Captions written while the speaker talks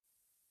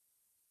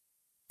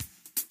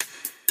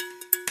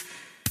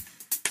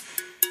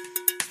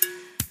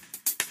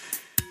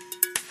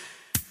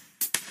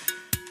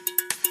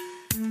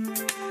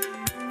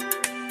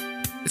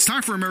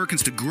time for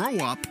Americans to grow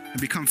up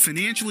and become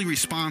financially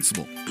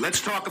responsible.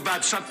 Let's talk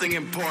about something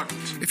important.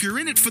 If you're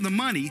in it for the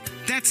money,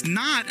 that's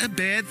not a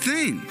bad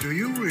thing. Do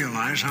you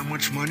realize how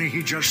much money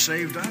he just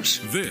saved us?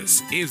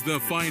 This is The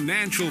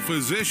Financial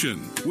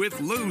Physician with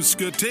Lou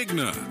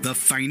Scatigna. The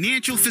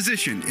Financial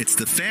Physician. It's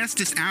the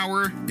fastest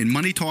hour in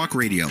Money Talk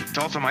Radio. It's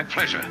also my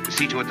pleasure to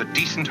see to it that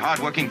decent,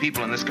 hardworking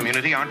people in this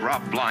community aren't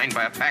robbed blind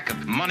by a pack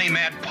of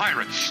money-mad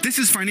pirates. This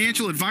is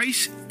financial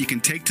advice you can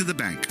take to the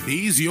bank.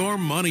 He's your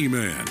money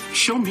man.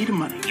 Show me the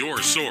money.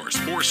 Your source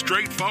for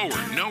straightforward,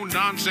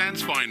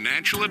 no-nonsense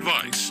financial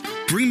advice.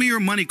 Bring me your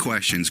money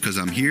questions, because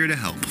I'm here to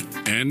help.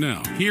 And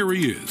now, here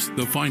he is,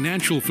 the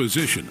Financial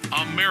Physician,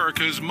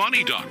 America's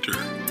money doctor,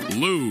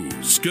 Lou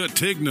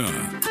Scatigna.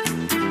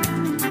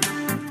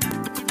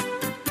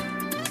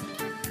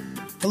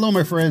 Hello,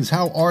 my friends.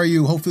 How are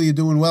you? Hopefully you're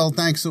doing well.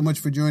 Thanks so much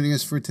for joining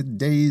us for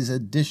today's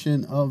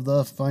edition of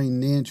The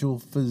Financial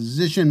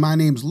Physician. My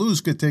name's Lou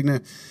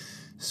Scatigna,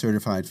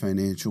 certified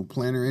financial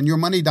planner, and your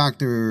money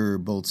doctor.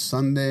 Both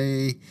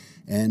Sunday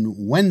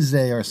and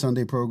Wednesday, our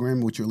Sunday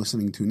program, which you're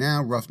listening to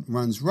now,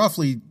 runs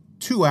roughly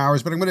 2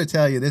 hours. But I'm going to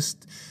tell you this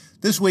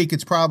week,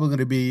 it's probably going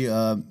to be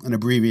an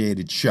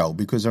abbreviated show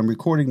because I'm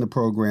recording the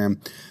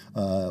program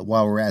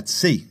while we're at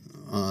sea.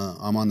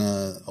 I'm on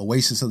a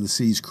Oasis of the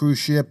Seas cruise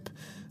ship,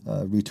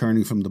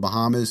 returning from the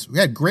Bahamas. We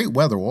had great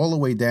weather all the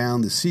way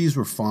down. The seas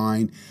were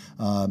fine,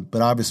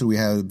 but obviously we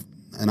had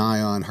an eye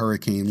on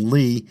Hurricane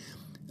Lee.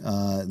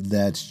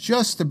 That's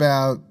just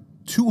about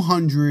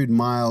 200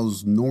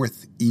 miles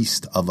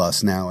northeast of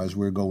us now as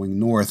we're going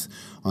north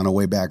on our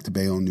way back to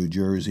Bayonne, New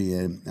Jersey.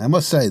 And I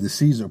must say, the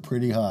seas are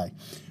pretty high.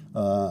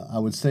 I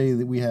would say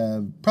that we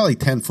have probably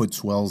 10-foot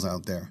swells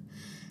out there.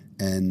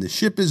 And the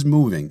ship is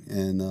moving,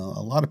 and a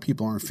lot of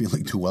people aren't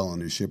feeling too well on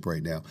the ship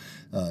right now,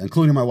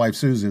 including my wife,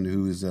 Susan,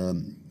 who's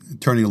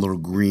turning a little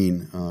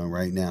green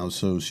right now.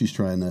 So she's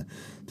trying to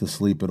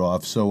sleep it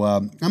off. So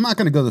I'm not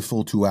going to go the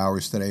full 2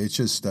 hours today. It's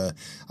just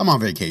I'm on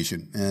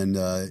vacation, and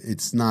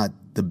it's not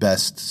the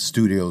best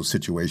studio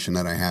situation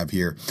that I have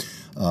here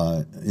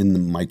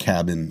in my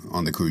cabin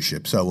on the cruise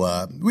ship.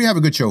 So we have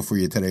a good show for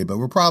you today, but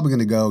we're probably going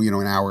to go,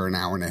 an hour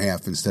and a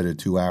half instead of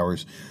 2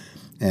 hours.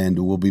 And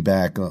we'll be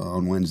back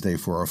on Wednesday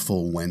for our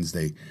full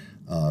Wednesday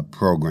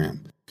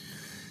program.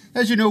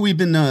 As you know, we've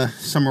been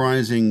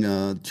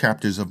summarizing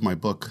chapters of my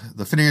book,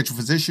 The Financial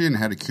Physician,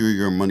 How to Cure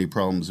Your Money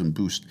Problems and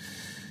Boost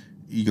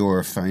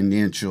Your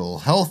Financial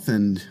Health.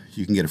 And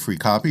you can get a free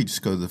copy.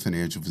 Just go to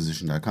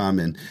thefinancialphysician.com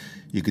and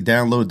you can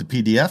download the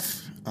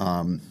PDF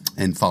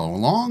and follow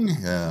along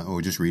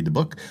or just read the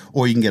book.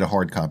 Or you can get a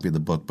hard copy of the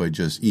book by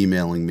just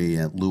emailing me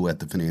at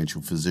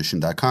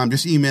lou@thefinancialphysician.com.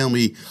 Just email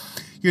me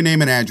your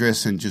name and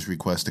address and just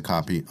request a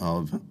copy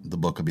of the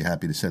book. I'll be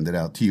happy to send it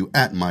out to you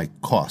at my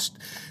cost.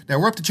 Now,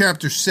 we're up to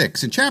Chapter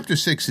 6, and Chapter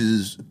 6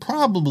 is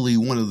probably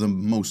one of the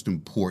most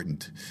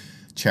important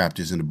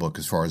chapters in the book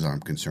as far as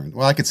I'm concerned.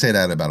 Well, I could say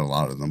that about a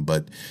lot of them,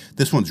 but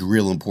this one's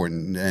real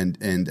important.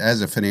 And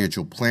as a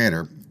financial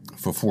planner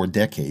for 4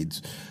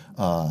 decades,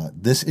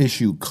 this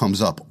issue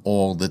comes up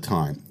all the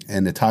time.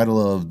 And the title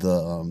of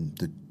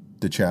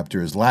the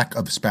chapter is Lack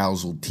of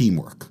Spousal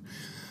Teamwork.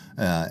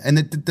 And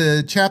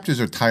the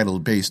chapters are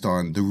titled based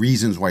on the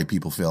reasons why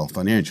people fail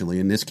financially.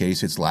 In this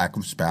case, it's lack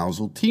of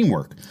spousal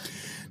teamwork.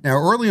 Now,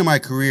 early in my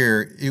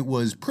career, it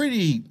was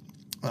pretty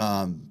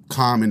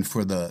common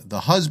for the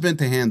husband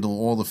to handle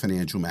all the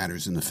financial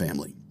matters in the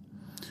family.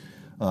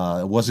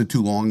 It wasn't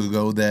too long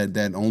ago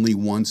that only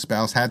one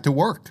spouse had to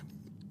work.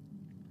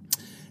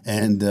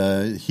 And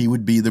he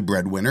would be the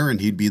breadwinner, and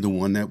he'd be the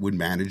one that would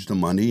manage the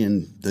money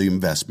and the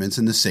investments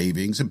and the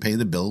savings and pay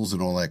the bills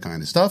and all that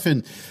kind of stuff.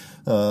 And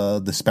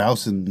the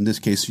spouse, in this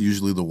case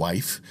usually the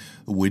wife,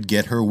 would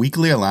get her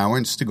weekly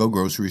allowance to go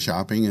grocery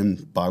shopping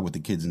and buy what the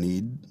kids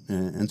need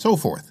and so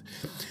forth.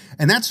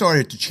 And that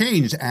started to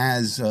change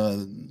as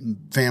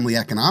family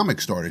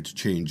economics started to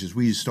change, as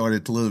we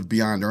started to live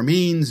beyond our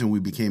means and we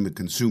became a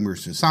consumer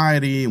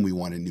society and we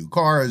wanted new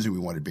cars and we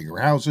wanted bigger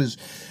houses.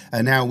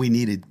 And now we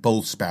needed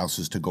both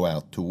spouses to go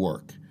out to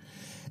work.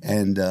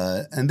 And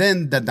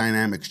then the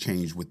dynamics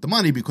changed with the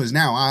money because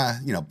now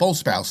both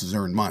spouses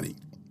earn money.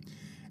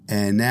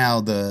 And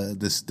now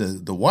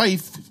the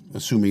wife,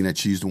 assuming that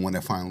she's the one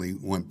that finally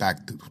went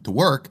back to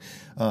work,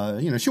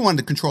 she wanted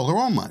to control her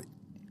own money.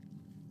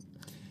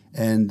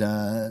 And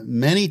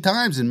many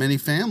times in many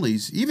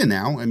families, even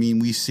now,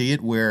 we see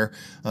it where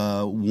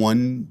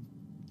one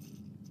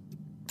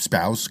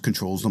spouse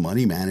controls the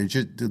money, manage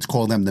it. Let's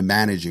call them the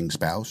managing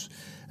spouse.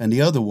 And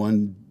the other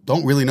one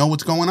don't really know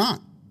what's going on.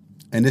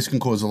 And this can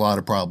cause a lot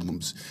of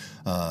problems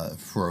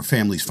for a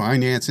family's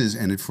finances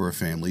and for a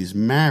family's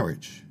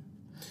marriage.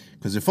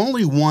 Because if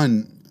only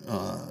one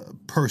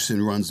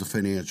person runs the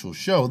financial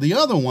show, the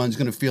other one's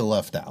going to feel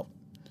left out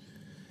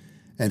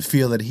and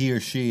feel that he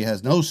or she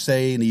has no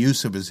say in the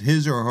use of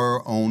his or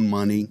her own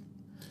money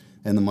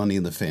and the money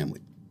of the family.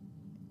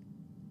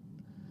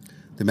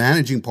 The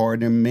managing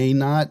partner may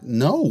not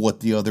know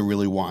what the other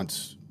really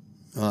wants,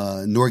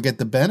 nor get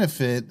the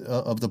benefit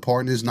of the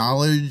partner's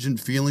knowledge and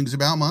feelings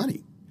about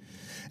money.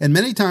 And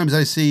many times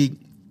I see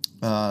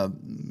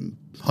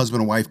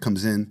husband and wife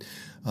comes in,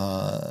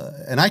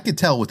 and I could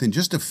tell within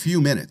just a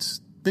few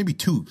minutes, maybe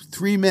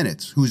 2-3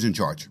 minutes, who's in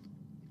charge.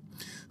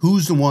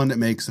 Who's the one that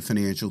makes the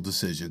financial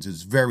decisions?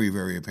 It's very,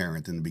 very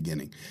apparent in the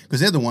beginning because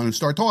they're the one who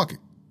start talking.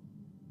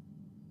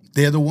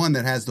 They're the one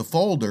that has the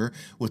folder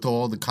with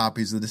all the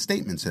copies of the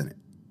statements in it.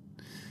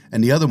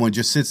 And the other one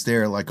just sits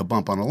there like a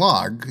bump on a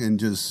log and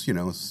just,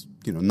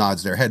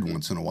 nods their head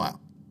once in a while.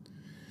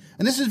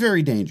 And this is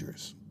very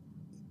dangerous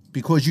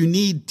because you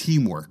need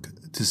teamwork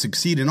to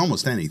succeed in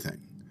almost anything.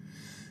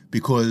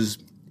 Because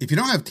if you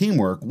don't have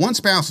teamwork, one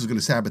spouse is going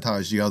to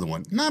sabotage the other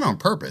one, not on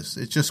purpose.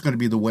 It's just going to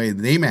be the way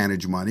they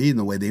manage money and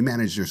the way they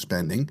manage their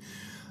spending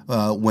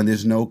when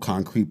there's no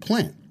concrete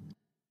plan.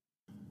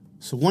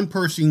 So one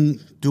person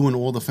doing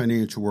all the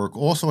financial work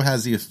also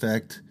has the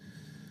effect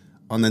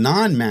on the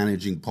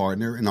non-managing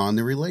partner and on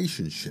the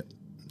relationship.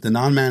 The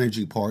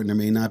non-managing partner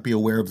may not be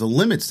aware of the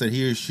limits that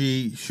he or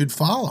she should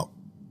follow.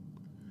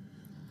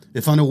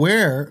 If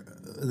unaware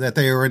that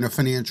they are in a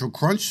financial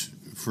crunch,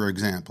 for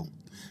example,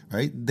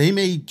 right, they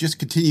may just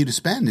continue to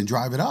spend and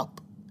drive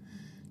up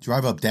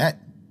debt.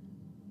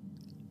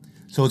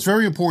 So it's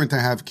very important to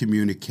have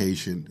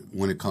communication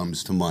when it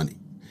comes to money.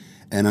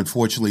 And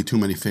unfortunately, too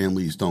many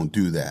families don't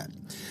do that.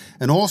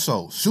 And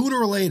also, sooner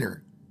or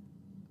later,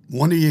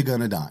 one of you are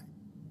going to die.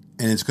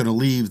 And it's going to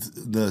leave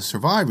the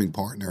surviving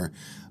partner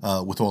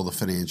with all the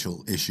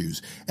financial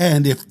issues.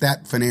 And if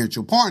that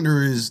financial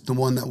partner is the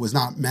one that was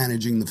not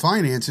managing the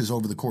finances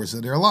over the course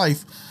of their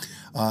life,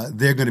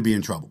 they're going to be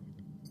in trouble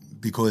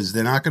because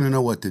they're not going to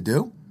know what to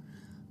do.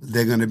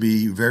 They're going to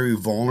be very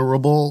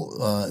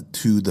vulnerable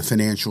to the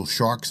financial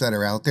sharks that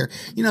are out there.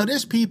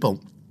 There's people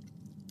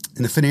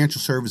in the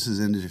financial services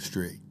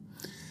industry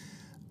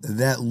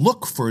that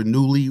look for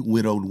newly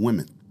widowed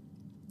women.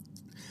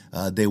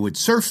 They would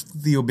surf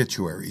the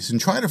obituaries and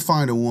try to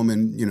find a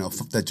woman,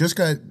 that just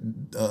got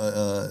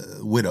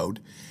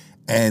widowed,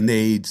 and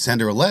they'd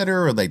send her a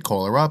letter or they'd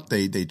call her up.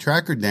 They'd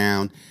track her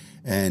down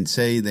and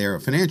say they're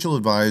a financial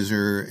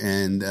advisor,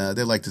 and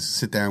they'd like to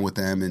sit down with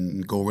them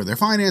and go over their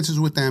finances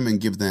with them and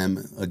give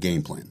them a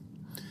game plan.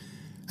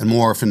 And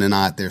more often than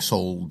not, they're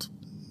sold,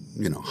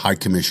 high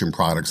commission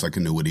products like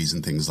annuities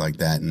and things like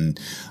that, and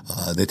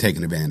they're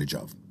taken advantage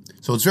of.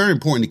 So it's very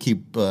important to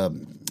keep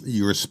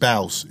your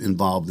spouse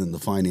involved in the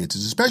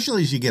finances,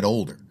 especially as you get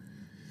older.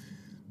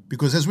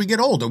 Because as we get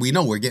older, we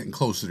know we're getting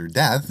closer to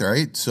death,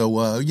 right?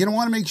 So you don't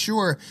want to make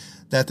sure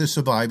that the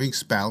surviving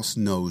spouse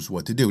knows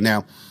what to do.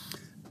 Now,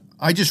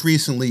 I just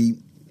recently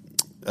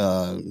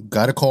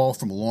got a call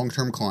from a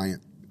long-term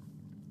client.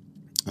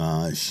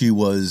 She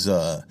was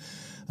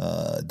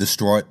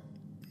distraught.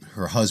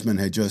 Her husband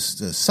had just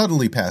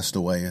suddenly passed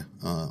away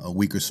a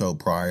week or so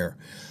prior,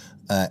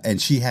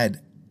 and she had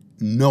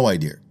no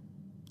idea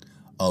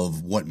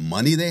of what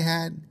money they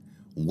had,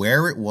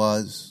 where it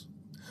was,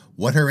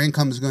 what her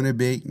income is going to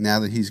be now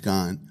that he's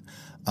gone,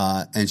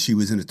 and she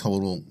was in a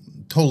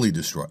totally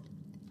distraught.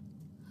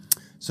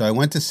 So I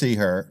went to see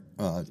her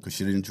because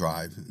she didn't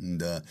drive,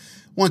 and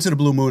once in a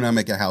blue moon I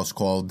make a house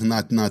call,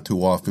 not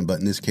too often, but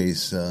in this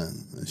case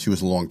she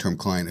was a long-term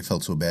client. I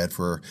felt so bad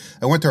for her.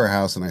 I went to her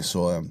house and I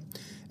saw her,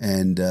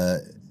 and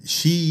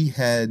she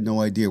had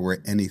no idea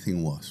where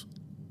anything was,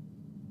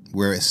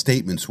 where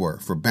statements were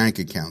for bank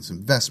accounts,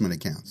 investment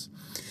accounts.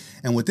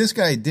 And what this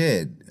guy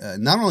did,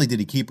 not only did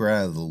he keep her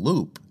out of the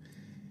loop,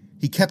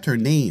 he kept her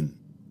name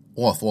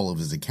off all of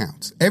his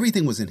accounts.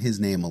 Everything was in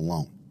his name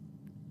alone.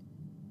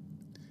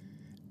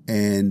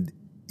 And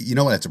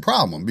that's a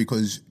problem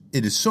because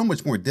it is so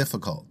much more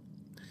difficult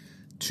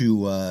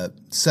to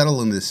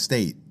settle in this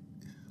state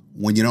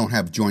when you don't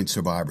have joint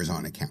survivors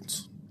on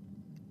accounts.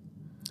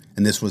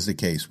 And this was the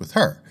case with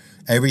her.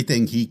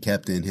 Everything he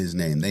kept in his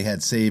name. They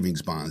had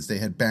savings bonds. They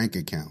had bank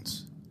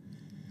accounts.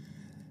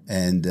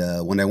 And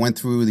when I went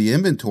through the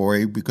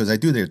inventory, because I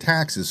do their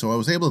taxes, so I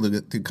was able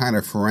to kind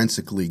of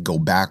forensically go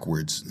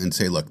backwards and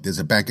say, look, there's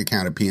a bank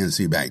account at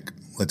PNC Bank.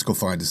 Let's go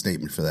find a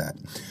statement for that.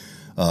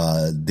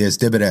 There's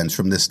dividends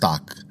from this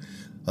stock.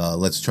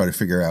 Let's try to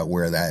figure out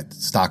where that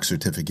stock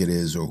certificate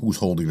is or who's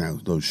holding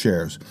those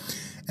shares.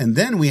 And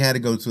then we had to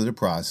go through the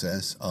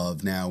process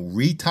of now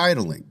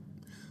retitling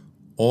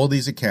all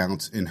these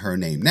accounts in her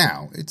name.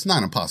 Now, it's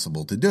not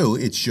impossible to do.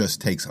 It just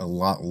takes a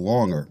lot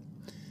longer.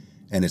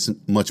 And it's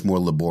much more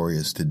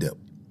laborious to do.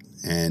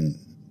 And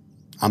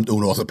I'm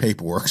doing all the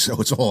paperwork, so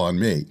it's all on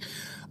me.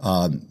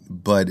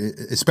 But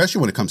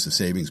especially when it comes to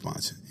savings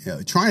bonds,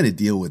 trying to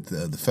deal with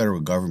the federal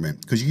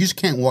government, because you just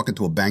can't walk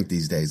into a bank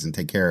these days and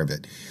take care of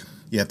it.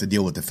 You have to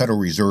deal with the Federal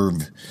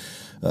Reserve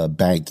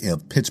Bank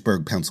of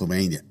Pittsburgh,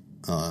 Pennsylvania.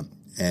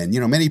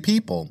 And many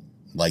people,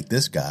 like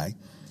this guy,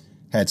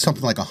 had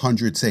something like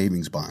 100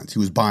 savings bonds. He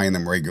was buying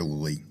them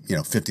regularly,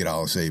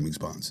 $50 savings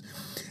bonds.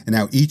 And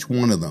now each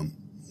one of them,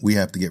 we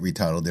have to get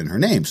retitled in her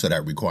name. So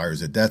that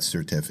requires a death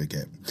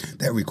certificate.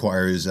 That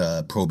requires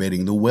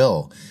probating the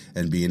will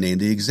and being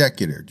named the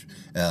executor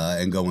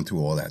and going through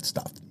all that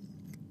stuff.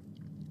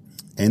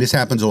 And this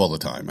happens all the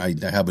time. I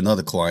have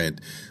another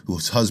client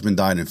whose husband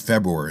died in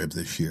February of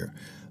this year.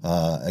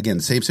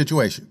 Again, same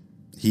situation.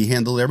 He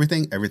handled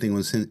everything. Everything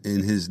was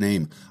in his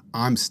name.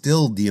 I'm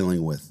still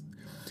dealing with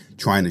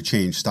trying to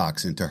change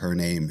stocks into her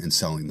name and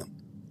selling them.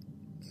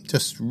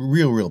 Just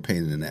real pain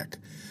in the neck.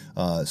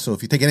 So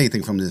if you take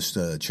anything from this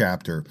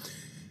chapter,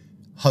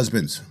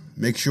 husbands,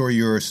 make sure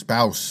your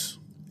spouse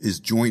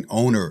is joint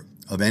owner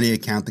of any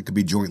account that could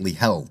be jointly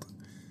held,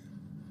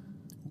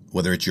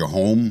 whether it's your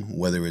home,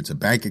 whether it's a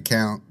bank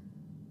account.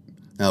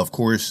 Now, of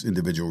course,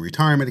 individual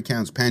retirement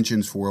accounts,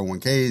 pensions,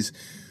 401ks,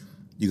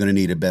 you're going to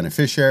need a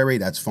beneficiary.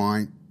 That's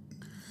fine.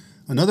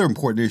 Another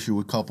important issue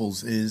with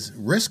couples is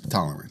risk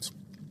tolerance.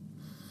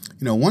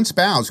 One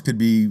spouse could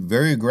be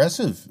very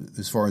aggressive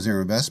as far as their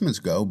investments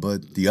go,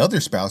 but the other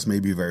spouse may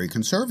be very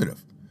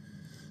conservative.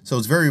 So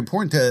it's very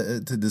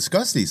important to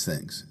discuss these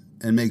things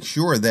and make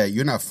sure that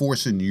you're not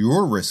forcing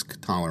your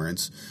risk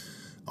tolerance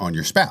on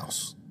your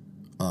spouse.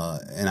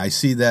 And I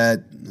see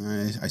that,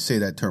 I say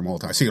that term all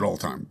the time. I see it all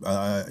the time.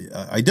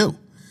 I do.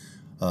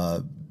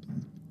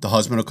 The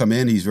husband will come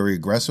in. He's very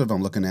aggressive.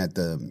 I'm looking at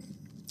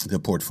the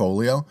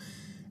portfolio,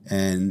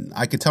 and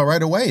I could tell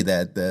right away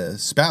that the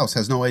spouse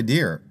has no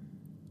idea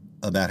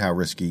about how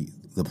risky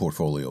the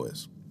portfolio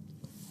is.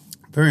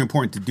 Very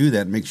important to do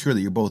that and make sure that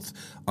you're both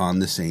on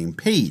the same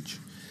page.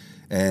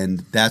 And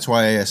that's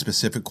why I ask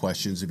specific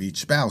questions of each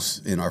spouse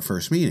in our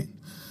first meeting.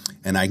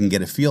 And I can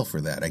get a feel for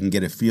that. I can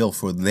get a feel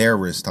for their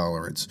risk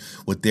tolerance,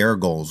 what their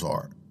goals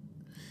are,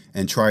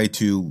 and try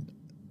to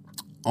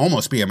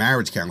almost be a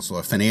marriage counselor,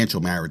 a financial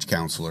marriage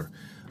counselor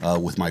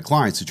with my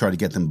clients to try to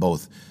get them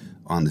both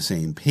on the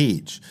same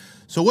page.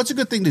 So what's a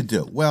good thing to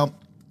do? Well,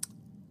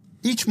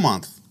 each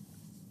month,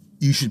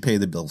 you should pay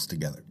the bills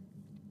together.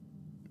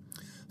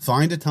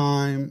 Find a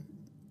time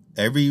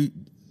every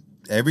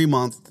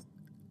month.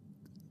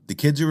 The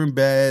kids are in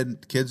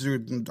bed, kids are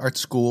at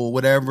school,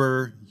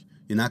 whatever.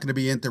 You're not going to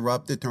be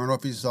interrupted. Turn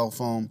off your cell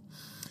phone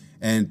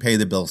and pay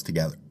the bills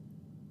together.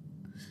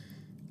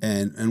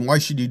 And why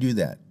should you do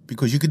that?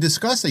 Because you could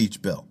discuss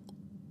each bill.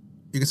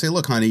 You can say,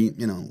 look, honey,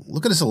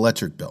 look at this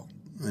electric bill.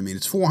 I mean,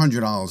 it's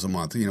 $400 a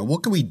month.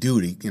 What can we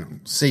do to,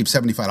 save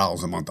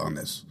 $75 a month on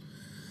this?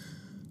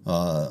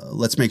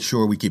 Let's make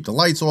sure we keep the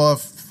lights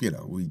off.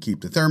 We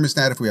keep the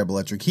thermostat if we have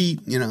electric heat,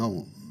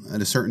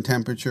 at a certain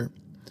temperature.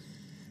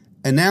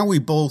 And now we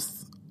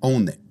both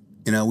own it.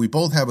 We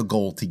both have a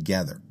goal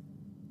together,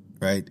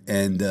 right?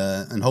 And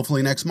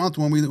hopefully next month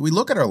when we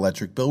look at our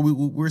electric bill,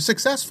 we're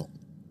successful.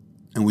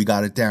 And we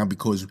got it down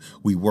because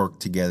we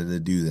worked together to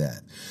do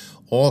that.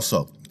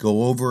 Also,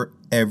 go over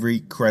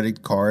every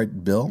credit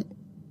card bill.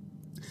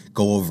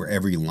 Go over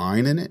every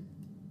line in it.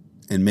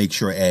 And make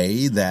sure,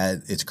 A,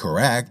 that it's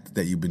correct,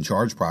 that you've been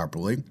charged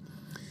properly.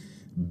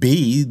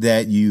 B,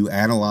 that you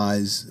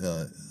analyze,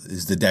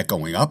 is the debt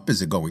going up?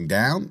 Is it going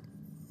down?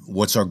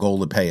 What's our goal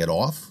to pay it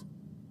off?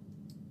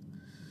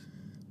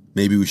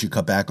 Maybe we should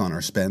cut back on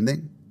our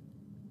spending.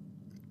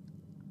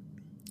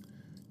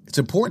 It's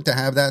important to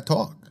have that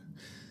talk.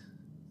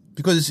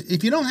 Because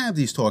if you don't have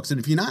these talks, and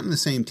if you're not in the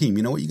same team,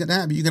 you know what you're going to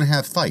have? You're going to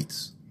have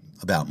fights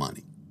about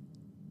money.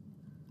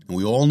 And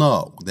we all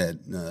know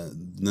that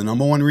the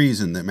number one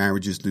reason that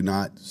marriages do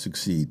not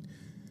succeed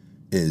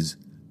is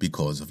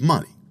because of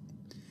money.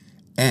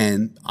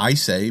 And I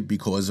say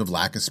because of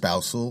lack of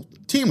spousal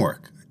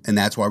teamwork. And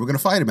that's why we're going to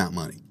fight about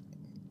money.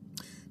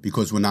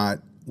 Because we're not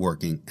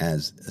working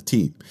as a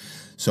team.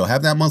 So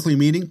have that monthly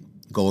meeting,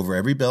 go over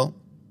every bill,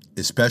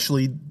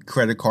 especially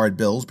credit card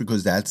bills,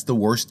 because that's the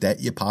worst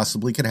debt you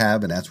possibly could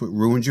have, and that's what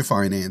ruins your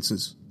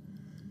finances.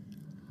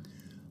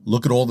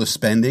 Look at all the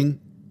spending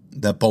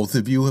that both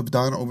of you have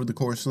done over the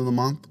course of the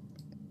month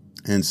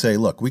and say,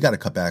 look, we got to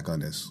cut back on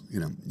this.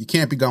 You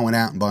can't be going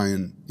out and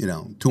buying,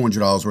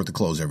 $200 worth of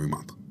clothes every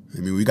month. I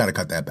mean, we got to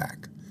cut that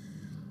back.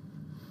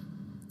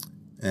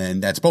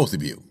 And that's both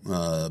of you,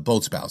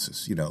 both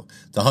spouses.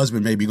 The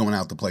husband may be going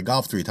out to play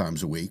golf 3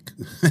 times a week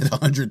at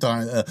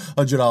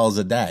 $100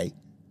 a day.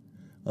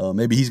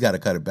 Maybe he's got to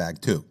cut it back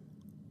too.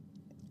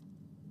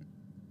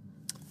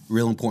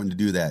 Real important to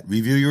do that.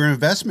 Review your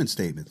investment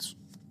statements.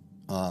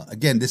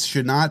 Again, this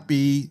should not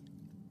be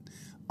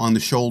on the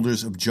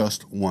shoulders of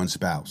just one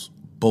spouse.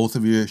 Both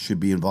of you should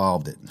be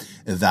involved in.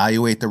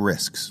 Evaluate the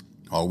risks.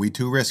 Are we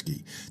too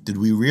risky? Did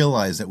we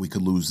realize that we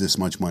could lose this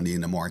much money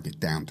in the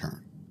market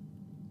downturn?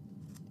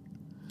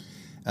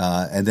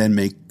 And then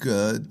make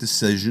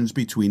decisions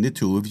between the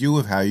two of you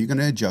of how you're going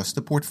to adjust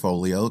the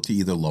portfolio to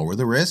either lower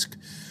the risk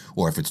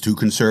or, if it's too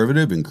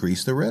conservative,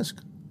 increase the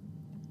risk.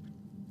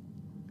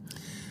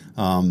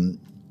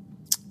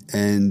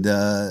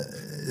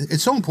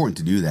 It's so important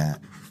to do that.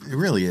 It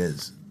really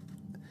is.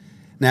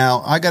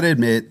 Now, I got to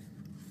admit,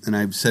 and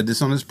I've said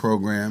this on this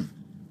program,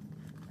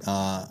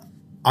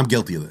 I'm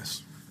guilty of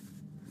this.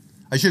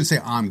 I shouldn't say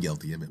I'm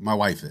guilty of it. My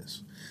wife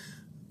is.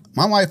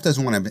 My wife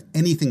doesn't want to have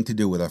anything to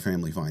do with our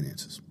family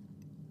finances.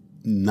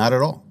 Not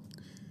at all.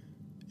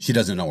 She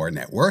doesn't know our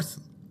net worth.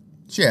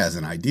 She has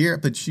an idea,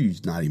 but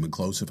she's not even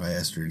close if I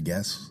asked her to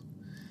guess.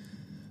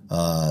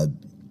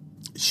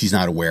 She's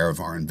not aware of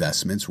our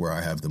investments, where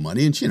I have the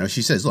money. And,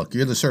 she says, look,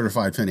 you're the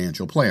certified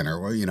financial planner.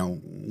 Well,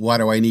 why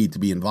do I need to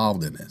be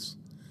involved in this?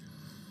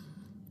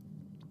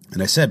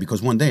 And I said,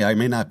 because one day I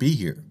may not be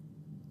here.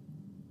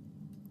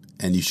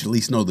 And you should at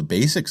least know the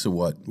basics of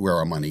where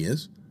our money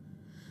is.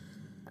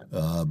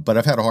 But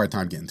I've had a hard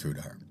time getting through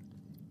to her.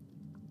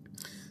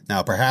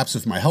 Now, perhaps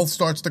if my health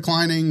starts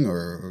declining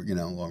or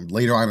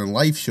later on in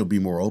life, she'll be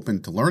more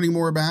open to learning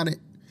more about it.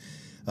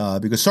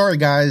 Because, sorry,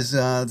 guys,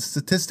 the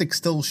statistics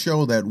still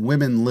show that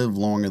women live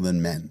longer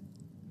than men.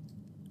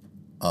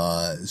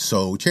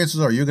 So chances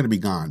are you're going to be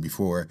gone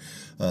before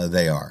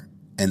they are.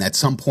 And at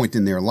some point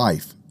in their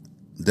life,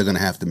 they're going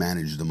to have to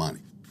manage the money.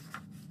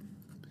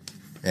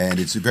 And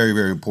it's very,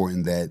 very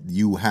important that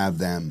you have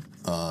them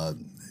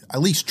at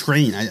least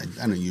trained. I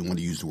don't know you want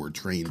to use the word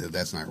trained.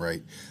 That's not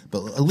right.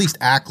 But at least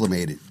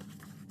acclimated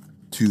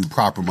to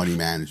proper money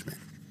management.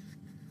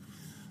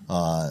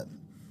 And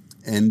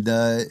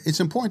it's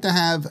important to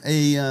have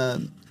a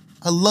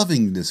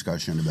loving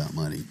discussion about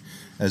money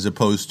as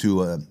opposed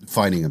to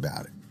fighting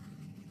about it.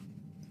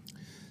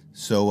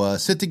 So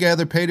sit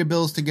together, pay the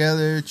bills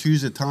together,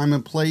 choose a time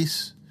and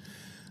place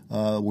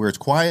where it's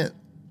quiet.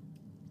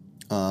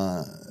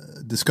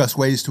 Discuss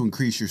ways to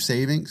increase your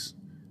savings.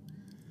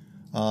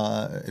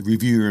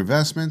 Review your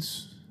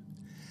investments.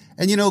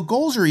 And,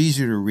 goals are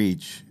easier to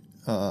reach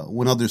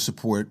when others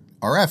support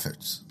our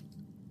efforts.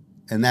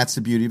 And that's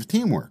the beauty of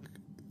teamwork.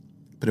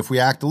 But if we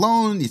act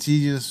alone, it's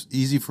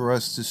easy for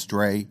us to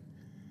stray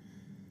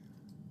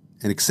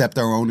and accept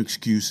our own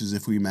excuses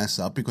if we mess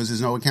up because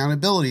there's no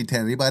accountability to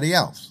anybody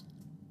else.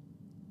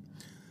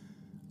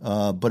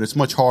 But it's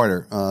much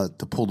harder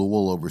to pull the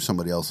wool over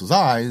somebody else's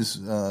eyes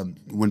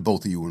when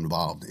both of you are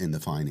involved in the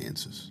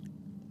finances.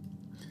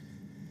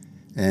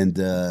 And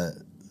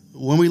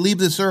when we leave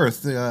this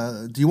earth,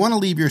 do you want to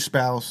leave your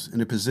spouse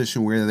in a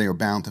position where they are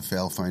bound to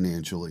fail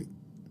financially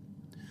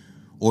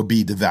or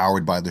be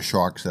devoured by the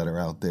sharks that are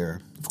out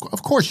there?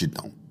 Of course you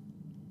don't.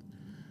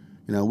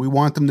 We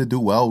want them to do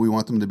well. We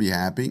want them to be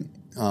happy.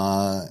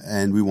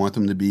 And we want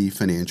them to be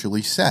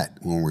financially set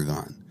when we're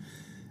gone.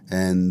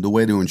 And the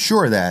way to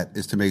ensure that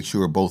is to make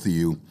sure both of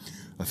you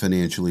are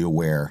financially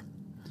aware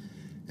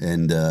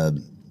and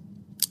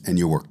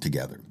you work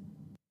together.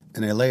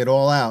 And I lay it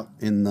all out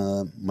in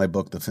my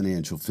book, The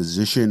Financial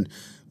Physician,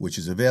 which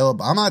is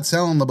available. I'm not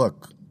selling the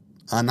book.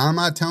 And I'm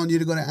not telling you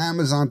to go to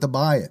Amazon to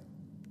buy it.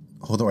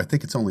 Although I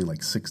think it's only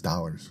like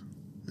 $6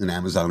 in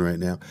Amazon right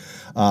now.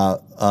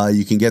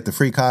 You can get the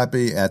free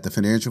copy at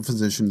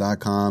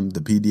thefinancialphysician.com,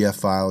 the PDF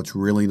file. It's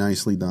really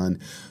nicely done.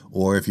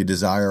 Or if you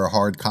desire a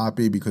hard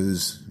copy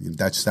because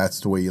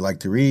that's the way you like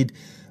to read,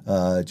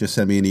 just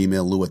send me an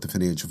email,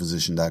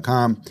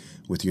 lou@thefinancialphysician.com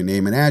with your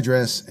name and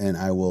address, and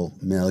I will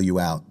mail you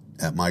out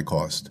at my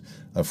cost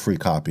a free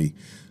copy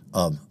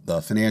of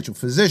The Financial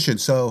Physician.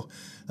 So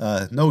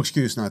no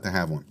excuse not to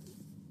have one.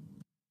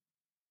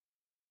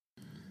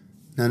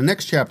 Now, the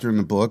next chapter in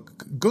the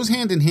book goes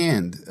hand in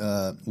hand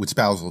with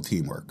spousal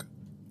teamwork,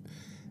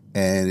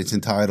 and it's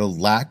entitled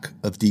Lack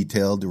of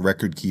Detailed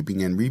Record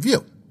Keeping and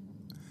Review.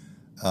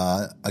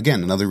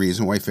 Again, another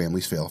reason why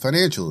families fail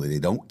financially. They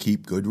don't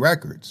keep good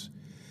records.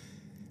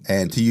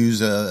 And to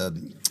use a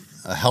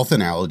health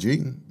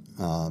analogy,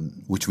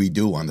 which we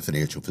do on The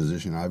Financial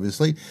Physician,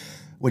 obviously,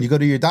 when you go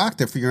to your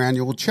doctor for your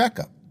annual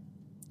checkup,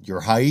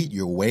 your height,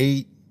 your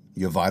weight,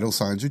 your vital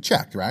signs are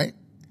checked, right?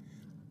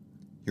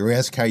 You're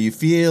asked how you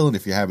feel and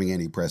if you're having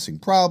any pressing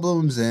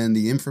problems, and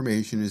the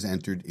information is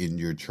entered in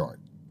your chart.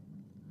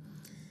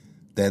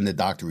 Then the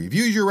doctor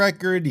reviews your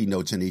record, he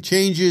notes any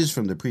changes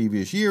from the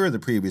previous year or the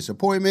previous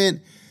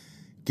appointment,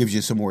 gives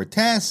you some more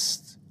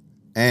tests,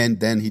 and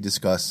then he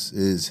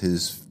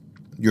discusses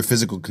your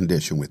physical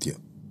condition with you.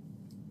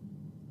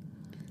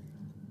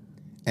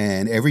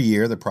 And every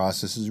year the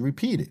process is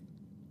repeated.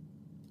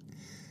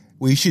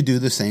 We should do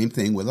the same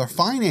thing with our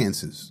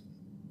finances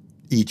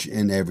each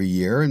and every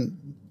year, and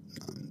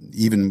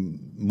even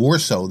more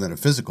so than an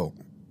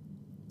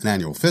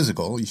annual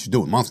physical. You should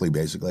do it monthly,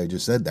 basically. I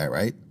just said that,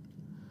 right?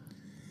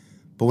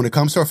 But when it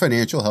comes to our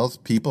financial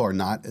health, people are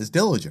not as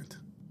diligent.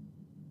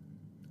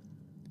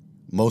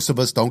 Most of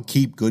us don't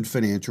keep good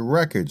financial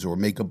records or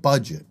make a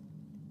budget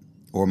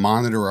or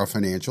monitor our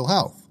financial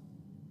health.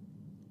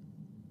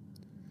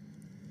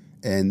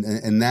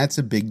 And that's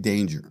a big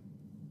danger.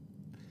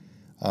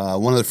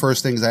 One of the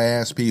first things I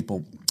ask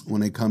people when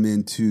they come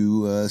in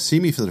to see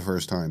me for the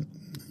first time,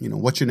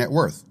 what's your net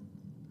worth?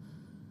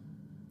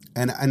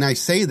 And I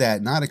say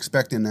that not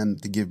expecting them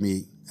to give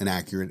me an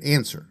accurate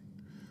answer.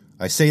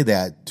 I say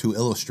that to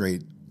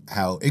illustrate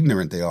how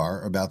ignorant they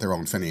are about their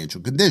own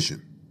financial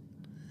condition.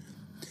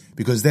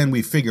 Because then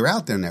we figure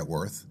out their net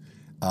worth,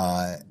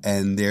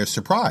 and they're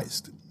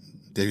surprised.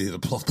 They're either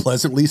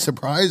pleasantly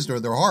surprised or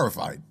they're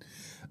horrified.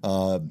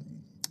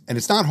 And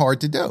it's not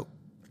hard to do.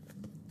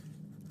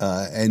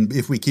 And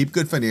if we keep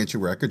good financial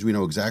records, we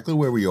know exactly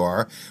where we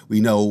are. We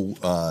know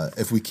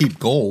if we have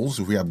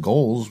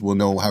goals, we'll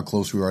know how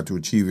close we are to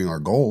achieving our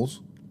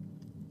goals.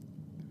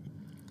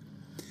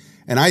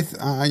 And I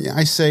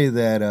say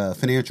that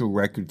financial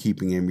record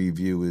keeping and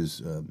review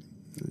is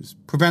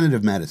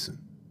preventative medicine.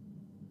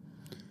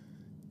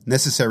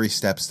 Necessary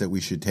steps that we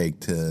should take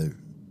to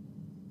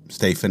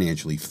stay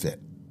financially fit.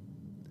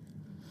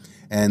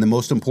 And the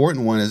most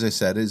important one, as I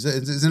said, is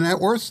a net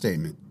worth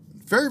statement.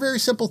 Very, very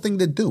simple thing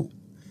to do.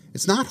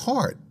 It's not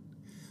hard.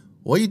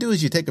 All you do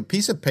is you take a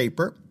piece of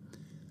paper.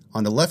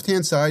 On the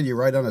left-hand side, you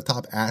write on the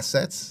top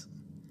assets,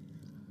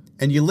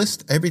 and you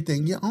list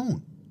everything you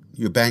own.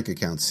 Your bank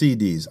accounts,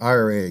 CDs,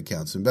 IRA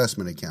accounts,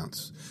 investment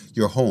accounts,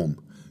 your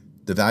home,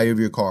 the value of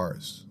your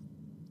cars.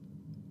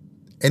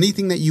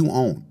 Anything that you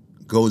own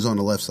goes on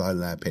the left side of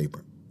that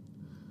paper.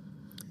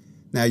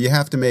 Now, you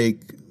have to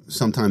make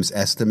sometimes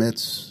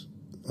estimates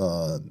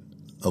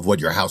of what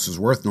your house is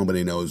worth.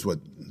 Nobody knows what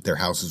their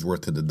house is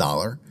worth to the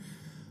dollar.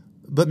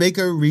 But make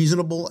a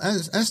reasonable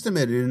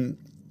estimate and,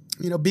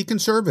 be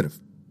conservative.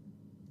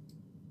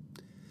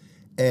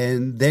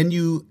 And then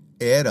you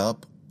add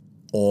up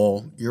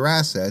all your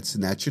assets,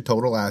 and that's your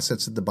total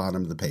assets at the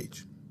bottom of the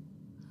page.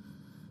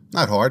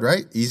 Not hard,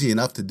 right? Easy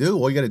enough to do.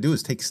 All you got to do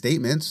is take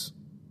statements.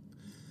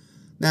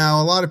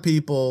 Now, a lot of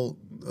people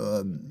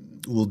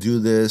will do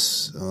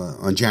this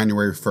on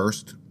January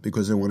 1st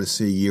because they want to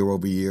see year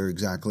over year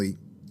exactly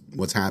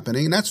what's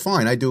happening, and that's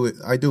fine. I do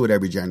it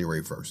every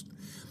January 1st.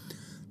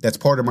 That's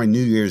part of my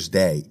New Year's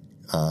Day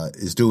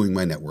is doing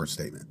my net worth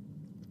statement.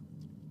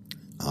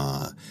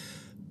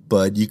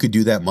 But you could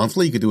do that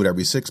monthly. You could do it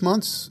every 6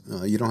 months.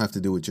 You don't have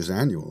to do it just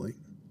annually.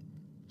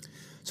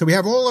 So we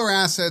have all our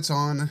assets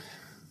on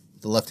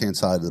the left-hand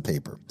side of the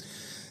paper.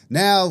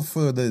 Now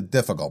for the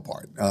difficult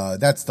part.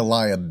 That's the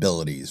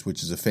liabilities,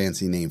 which is a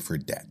fancy name for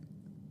debt.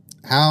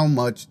 How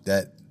much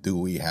debt do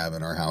we have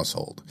in our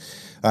household?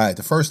 All right,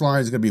 the first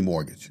line is going to be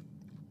mortgage.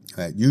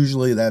 All right,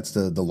 usually that's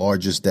the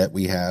largest debt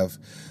we have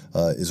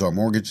is our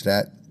mortgage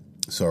debt.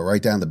 So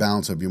write down the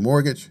balance of your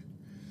mortgage.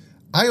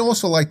 I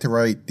also like to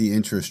write the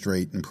interest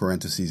rate in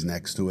parentheses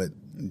next to it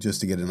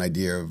just to get an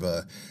idea of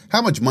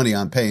how much money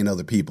I'm paying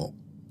other people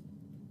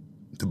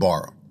to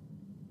borrow.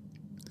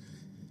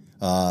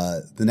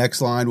 The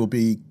next line will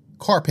be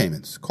car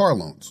payments, car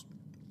loans.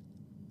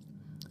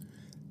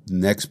 The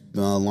next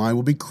line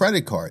will be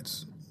credit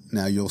cards.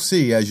 Now, you'll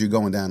see as you're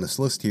going down this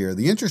list here,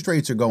 the interest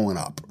rates are going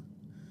up.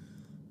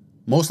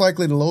 Most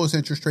likely the lowest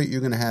interest rate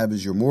you're going to have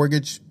is your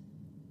mortgage,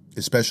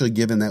 especially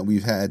given that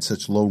we've had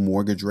such low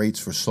mortgage rates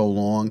for so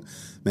long.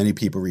 Many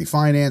people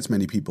refinance.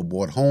 Many people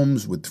bought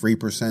homes with 3%,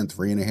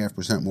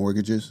 3.5%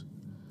 mortgages,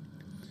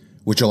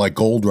 which are like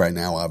gold right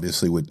now,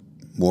 obviously, with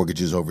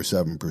mortgages over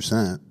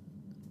 7%.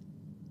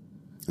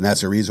 And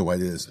that's the reason why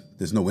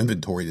there's no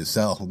inventory to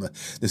sell.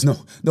 There's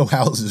no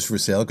houses for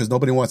sale because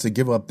nobody wants to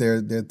give up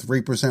their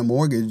 3%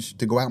 mortgage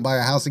to go out and buy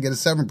a house and get a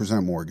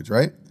 7% mortgage,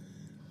 right?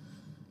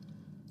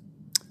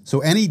 So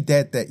any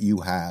debt that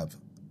you have,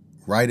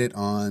 write it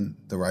on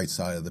the right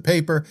side of the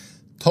paper,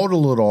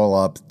 total it all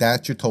up.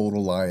 That's your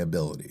total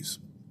liabilities.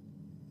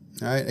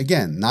 All right.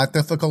 Again, not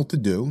difficult to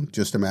do,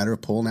 just a matter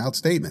of pulling out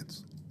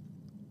statements.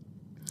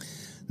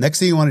 Next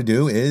thing you want to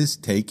do is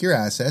take your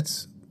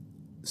assets,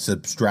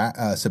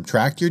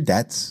 subtract your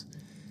debts,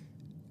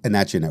 and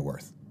that's your net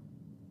worth.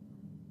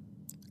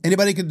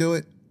 Anybody can do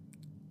it.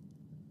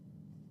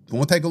 It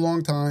won't take a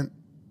long time,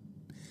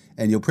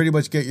 and you'll pretty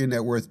much get your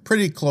net worth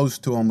pretty close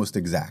to almost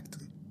exact.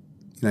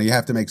 You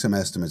have to make some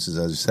estimates, as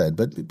I said,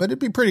 but it'd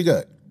be pretty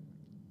good.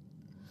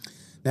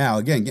 Now,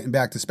 again, getting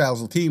back to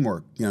spousal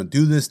teamwork,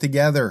 do this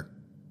together.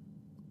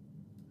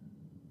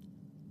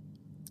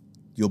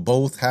 You'll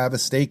both have a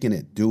stake in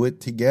it. Do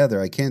it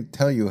together. I can't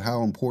tell you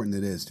how important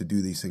it is to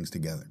do these things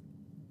together.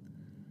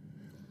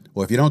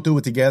 Well, if you don't do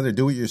it together,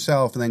 do it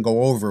yourself and then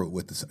go over it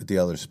with the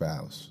other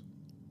spouse.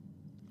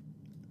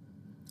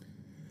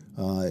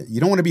 You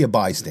don't want to be a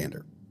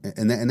bystander.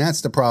 And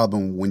that's the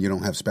problem when you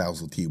don't have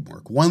spousal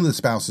teamwork. One of the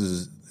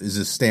spouses is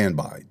a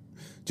standby,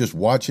 just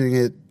watching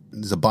it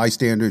as a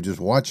bystander, just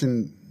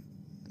watching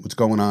what's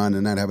going on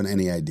and not having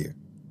any idea.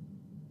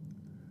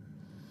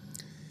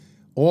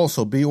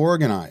 Also, be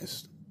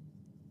organized.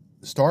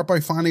 Start by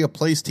finding a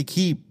place to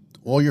keep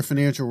all your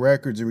financial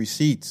records and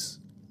receipts.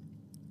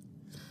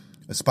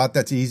 A spot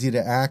that's easy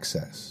to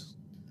access.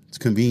 It's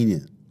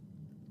convenient.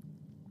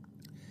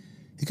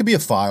 It could be a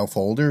file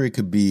folder. It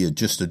could be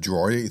just a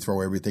drawer that you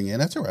throw everything in.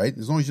 That's all right,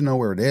 as long as you know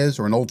where it is,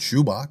 or an old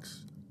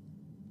shoebox.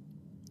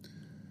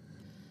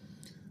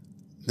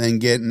 Then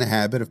get in the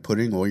habit of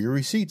putting all your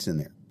receipts in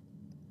there.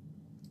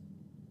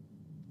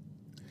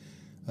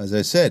 As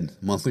I said,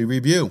 monthly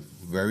review,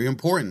 very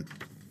important.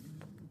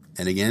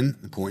 And again,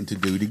 important to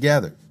do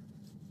together.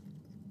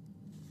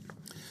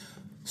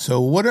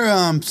 So what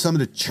are some of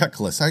the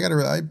checklists?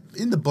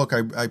 In the book,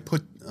 I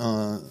put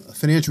a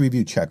financial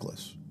review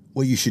checklist.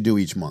 What you should do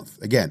each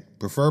month. Again,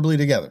 preferably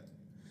together.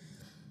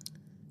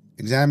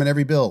 Examine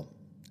every bill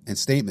and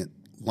statement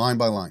line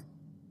by line.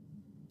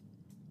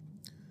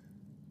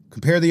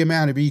 Compare the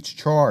amount of each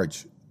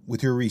charge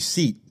with your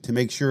receipt to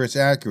make sure it's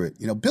accurate.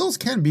 Bills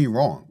can be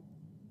wrong.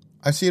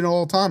 I see it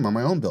all the time on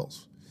my own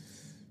bills.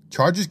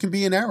 Charges can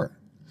be in error.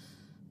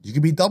 You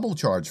can be double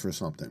charged for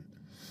something.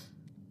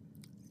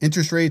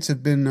 Interest rates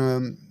have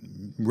been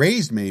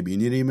raised maybe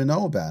and you didn't even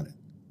know about it.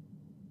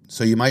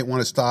 So you might want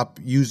to stop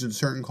using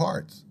certain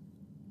cards.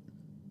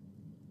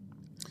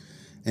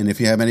 And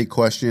if you have any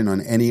question on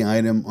any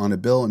item on a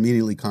bill,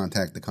 immediately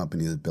contact the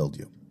company that billed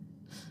you.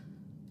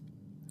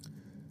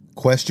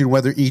 Question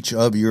whether each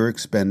of your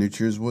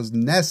expenditures was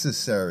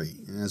necessary.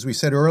 As we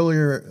said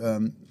earlier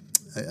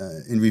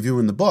in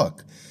reviewing the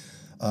book,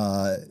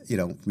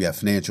 we have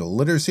financial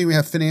literacy, we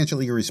have financial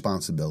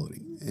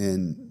irresponsibility.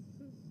 And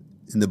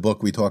in the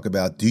book, we talk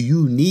about, do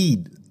you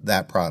need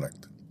that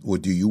product or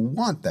do you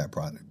want that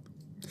product?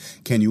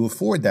 Can you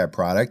afford that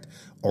product,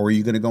 or are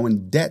you going to go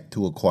in debt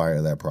to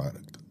acquire that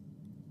product?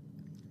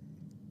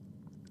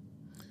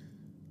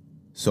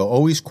 So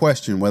always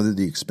question whether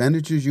the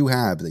expenditures you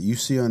have that you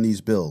see on these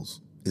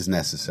bills is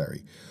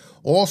necessary.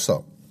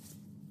 Also,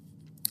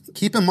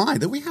 keep in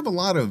mind that we have a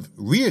lot of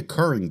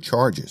reoccurring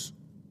charges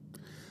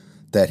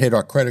that hit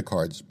our credit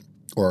cards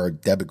or our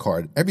debit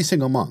card every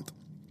single month.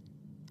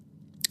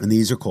 And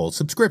these are called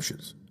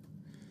subscriptions.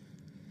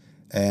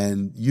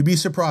 And you'd be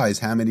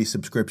surprised how many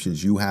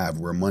subscriptions you have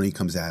where money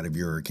comes out of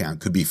your account.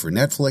 Could be for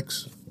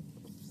Netflix.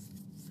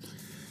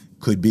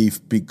 Could be for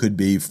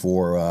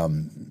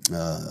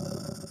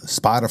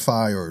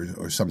Spotify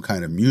or some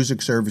kind of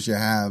music service you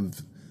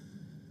have.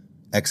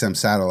 XM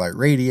satellite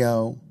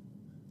radio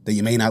that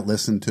you may not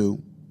listen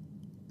to.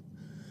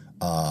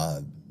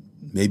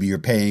 Maybe you're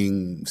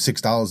paying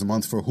 $6 a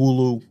month for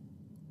Hulu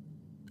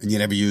and you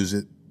never use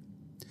it.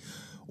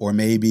 Or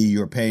maybe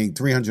you're paying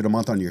 $300 a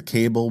month on your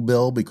cable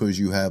bill because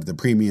you have the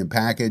premium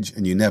package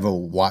and you never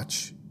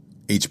watch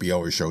HBO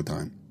or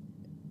Showtime.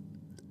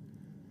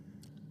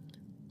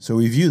 So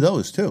review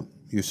those too,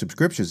 your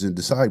subscriptions, and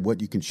decide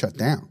what you can shut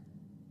down.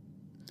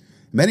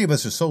 Many of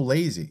us are so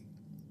lazy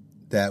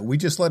that we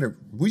just let it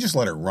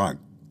run.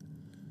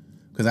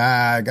 Because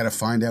I got to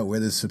find out where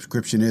this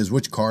subscription is,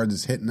 which card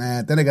is hitting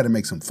that. Then I got to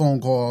make some phone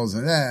calls.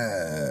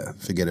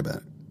 And forget about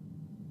it.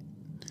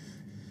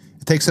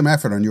 It takes some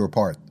effort on your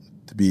part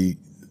to be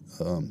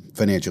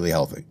financially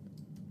healthy.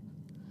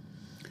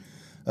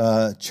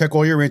 Check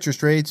all your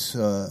interest rates,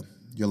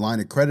 your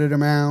line of credit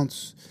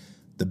amounts,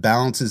 the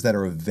balances that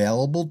are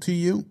available to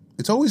you.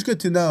 It's always good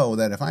to know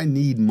that if I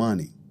need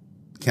money,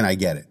 can I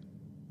get it?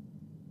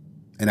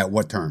 And at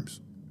what terms?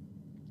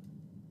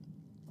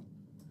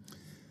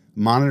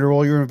 Monitor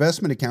all your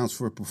investment accounts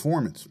for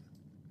performance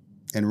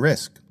and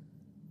risk.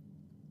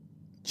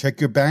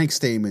 Check your bank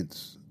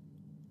statements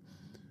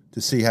to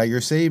see how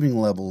your saving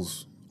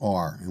levels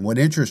are and what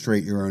interest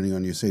rate you're earning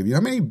on your savings. You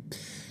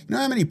know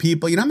how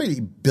many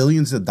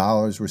billions of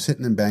dollars were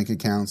sitting in bank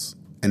accounts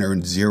and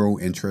earned zero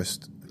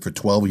interest for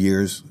 12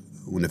 years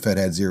when the Fed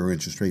had zero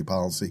interest rate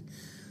policy?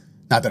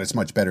 Not that it's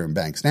much better in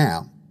banks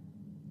now,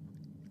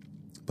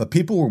 but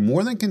people were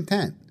more than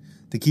content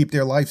to keep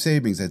their life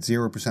savings at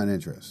 0%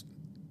 interest.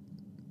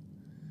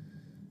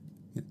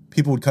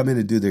 People would come in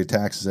and do their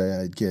taxes.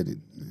 I'd get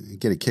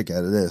a kick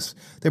out of this.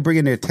 They bring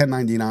in their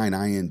 1099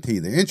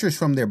 INT, their interest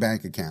from their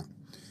bank account,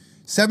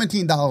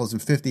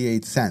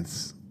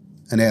 $17.58,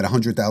 and they had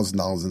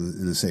 $100,000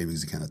 in the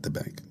savings account at the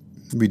bank.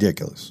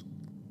 Ridiculous.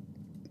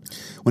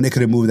 When they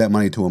could have moved that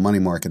money to a money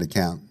market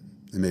account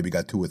and maybe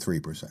got 2 or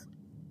 3%.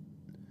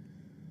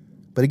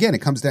 But again, it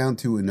comes down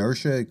to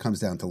inertia. It comes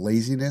down to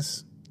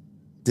laziness,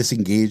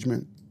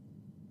 disengagement.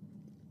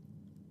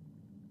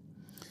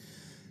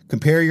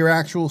 Compare your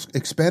actual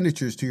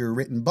expenditures to your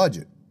written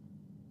budget.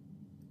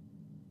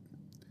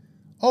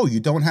 Oh, you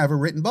don't have a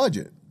written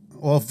budget.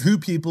 Well, few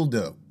people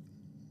do.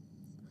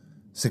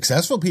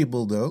 Successful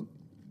people do.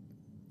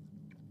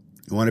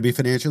 You want to be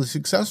financially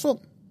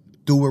successful?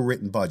 Do a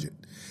written budget.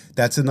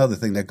 That's another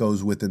thing that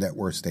goes with the net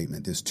worth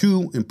statement. There's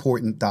 2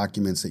 important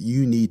documents that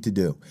you need to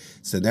do.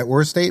 It's the net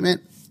worth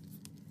statement,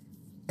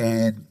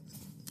 and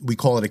we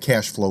call it a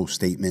cash flow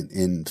statement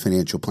in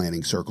financial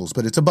planning circles,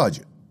 but it's a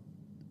budget.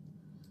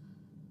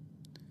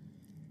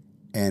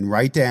 And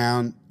write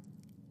down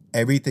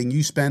everything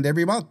you spend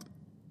every month.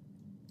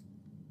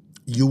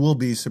 You will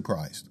be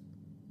surprised.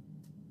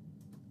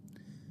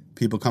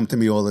 People come to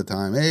me all the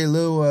time. Hey,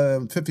 Lou,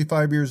 I'm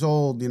 55 years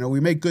old.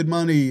 We make good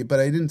money, but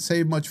I didn't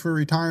save much for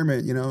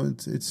retirement.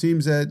 It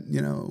seems that,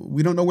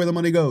 we don't know where the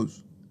money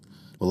goes.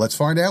 Well, let's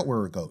find out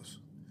where it goes.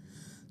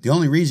 The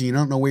only reason you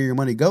don't know where your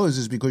money goes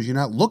is because you're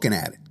not looking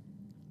at it.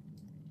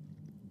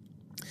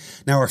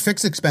 Now, our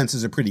fixed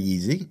expenses are pretty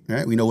easy,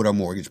 right? We know what our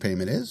mortgage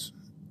payment is.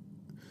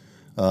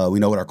 We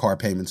know what our car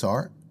payments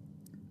are.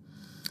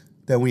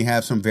 Then we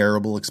have some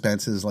variable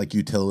expenses like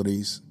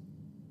utilities,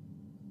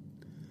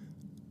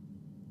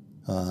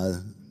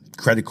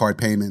 credit card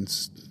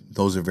payments.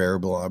 Those are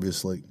variable,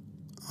 obviously.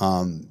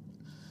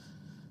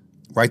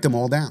 Write them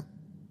all down.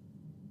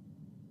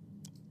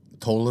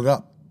 Total it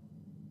up.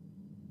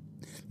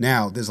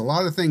 Now, there's a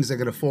lot of things that are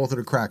going to fall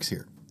through the cracks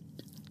here,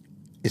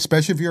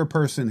 especially if you're a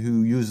person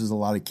who uses a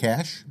lot of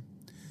cash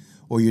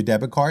or your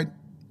debit card.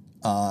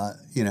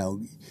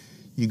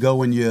 You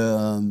go and you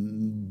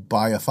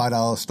buy a $5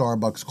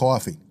 Starbucks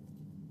coffee.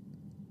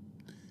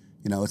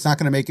 It's not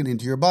going to make it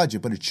into your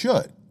budget, but it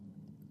should.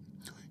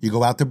 You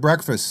go out to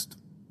breakfast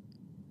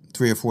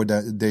 3 or 4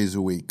 days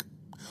a week.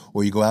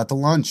 Or you go out to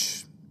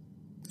lunch.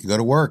 You go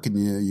to work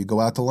and you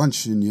go out to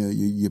lunch and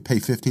you pay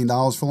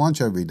 $15 for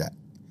lunch every day.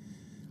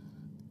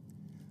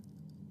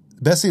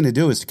 The best thing to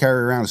do is to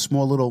carry around a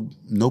small little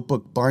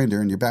notebook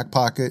binder in your back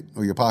pocket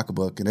or your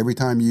pocketbook, and every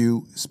time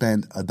you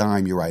spend a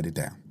dime, you write it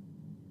down.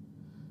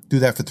 Do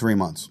that for 3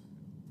 months,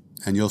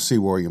 and you'll see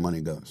where your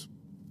money goes.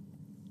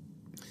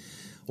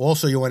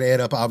 Also, you want to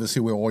add up,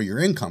 obviously, where all your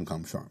income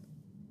comes from.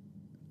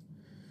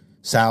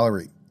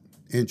 Salary,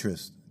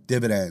 interest,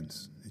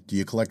 dividends. Do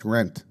you collect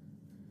rent?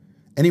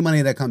 Any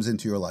money that comes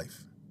into your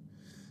life.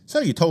 So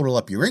you total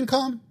up your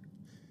income,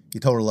 you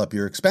total up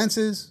your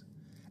expenses,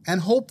 and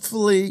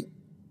hopefully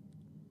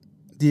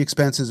the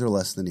expenses are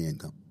less than the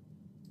income.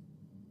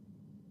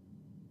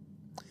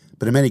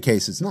 But in many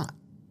cases, it's not.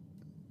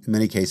 In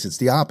many cases, it's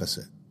the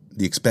opposite.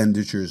 The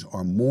expenditures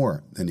are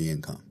more than the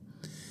income.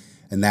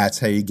 And that's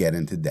how you get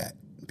into debt.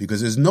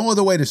 Because there's no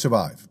other way to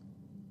survive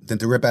than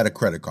to rip out a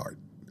credit card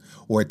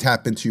or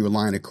tap into your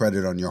line of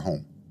credit on your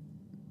home.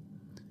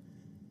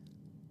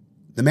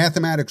 The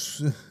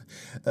mathematics,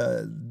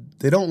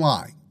 they don't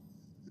lie.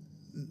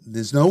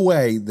 There's no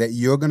way that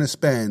you're going to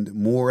spend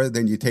more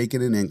than you take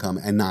in income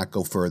and not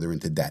go further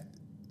into debt.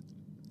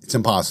 It's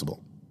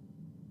impossible.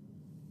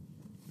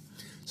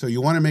 So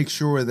you want to make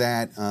sure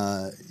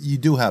that you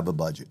do have a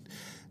budget.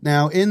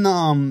 Now, in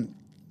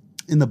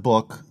the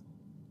book,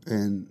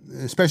 and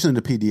especially in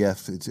the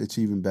PDF, it's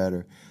even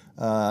better.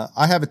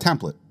 I have a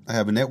template. I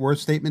have a net worth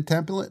statement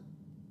template,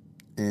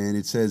 and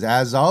it says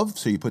as of,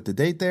 so you put the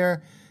date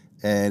there,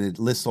 and it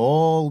lists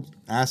all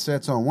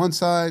assets on one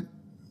side,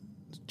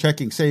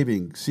 checking,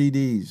 savings,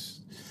 CDs,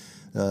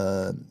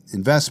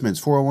 investments,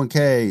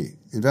 401k,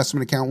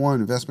 investment account 1,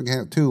 investment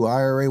account 2,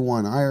 IRA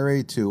 1,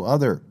 IRA 2,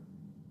 other,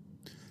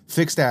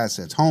 fixed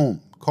assets,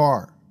 home,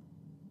 car.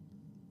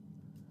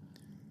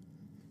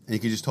 And you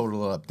can just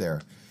total it up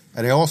there.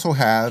 And I also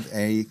have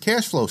a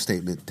cash flow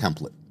statement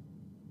template,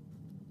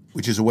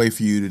 which is a way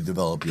for you to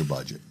develop your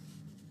budget.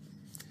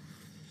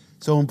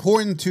 So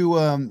important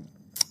to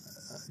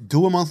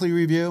do a monthly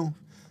review,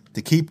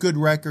 to keep good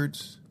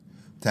records,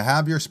 to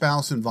have your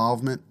spouse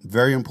involvement,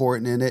 very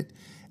important in it.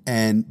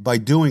 And by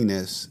doing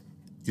this,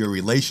 your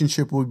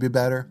relationship will be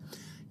better.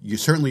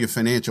 Certainly your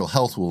financial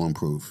health will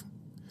improve.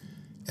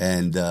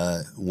 And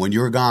when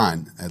you're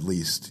gone, at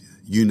least,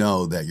 you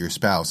know that your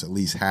spouse at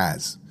least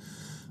has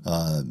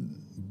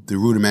the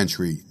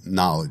rudimentary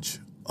knowledge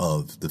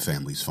of the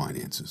family's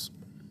finances.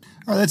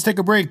 All right, let's take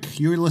a break.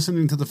 You're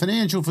listening to The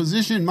Financial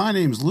Physician. My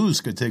name's Lou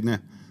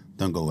Scatigna.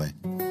 Don't go away.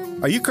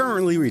 Are you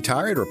currently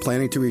retired or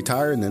planning to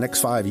retire in the next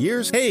 5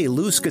 years? Hey,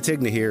 Lou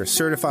Scatigna here,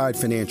 certified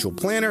financial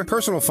planner,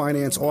 personal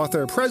finance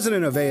author,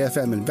 president of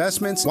AFM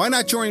Investments. Why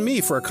not join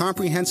me for a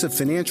comprehensive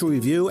financial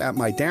review at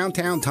my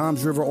downtown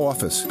Toms River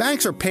office?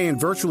 Banks are paying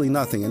virtually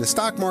nothing, and the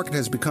stock market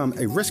has become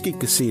a risky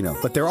casino.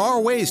 But there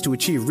are ways to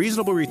achieve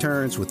reasonable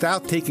returns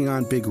without taking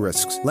on big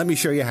risks. Let me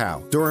show you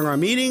how. During our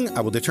meeting, I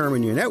will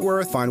determine your net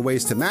worth, find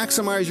ways to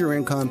maximize your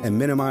income, and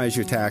minimize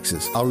your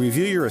taxes. I'll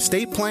review your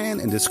estate plan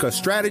and discuss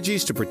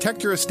strategies to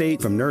protect your estate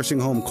from nursing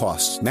home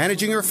costs.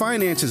 Managing your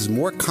finances is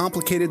more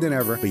complicated than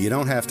ever, but you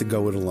don't have to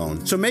go it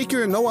alone. So make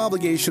your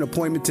no-obligation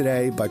appointment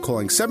today by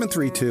calling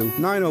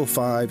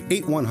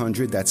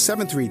 732-905-8100. That's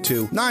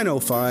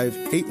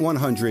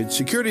 732-905-8100.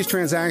 Securities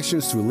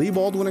transactions through Lee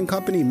Baldwin &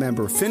 Company,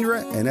 member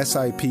FINRA and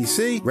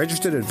SIPC.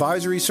 Registered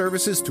advisory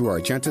services through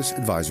Argentis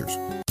Advisors.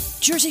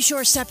 Jersey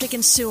Shore Septic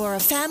and Sewer, a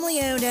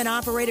family-owned and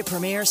operated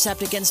premier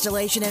septic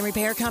installation and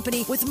repair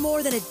company with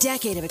more than a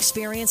decade of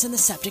experience in the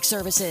septic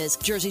services.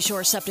 Jersey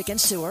Shore Septic and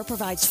Sewer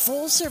provides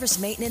full-service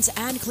maintenance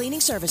and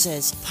cleaning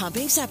services,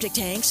 pumping septic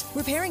tanks,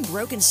 repairing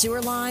broken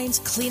sewer lines,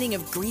 cleaning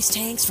of grease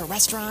tanks for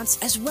restaurants,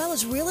 as well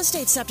as real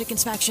estate septic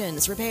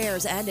inspections,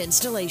 repairs, and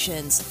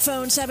installations.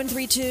 Phone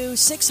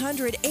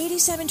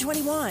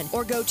 732-600-8721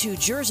 or go to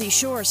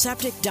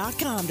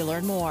jerseyshoreseptic.com to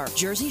learn more.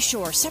 Jersey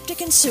Shore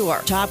Septic and Sewer.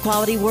 Top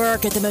quality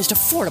work at the most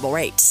affordable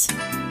rates.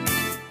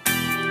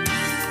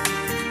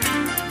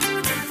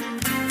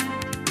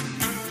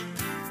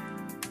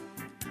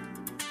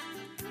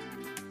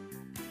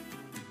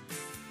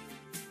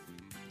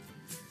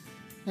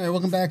 All right,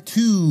 welcome back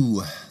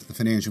to the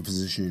Financial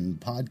Physician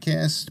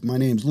Podcast. My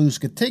name's Lou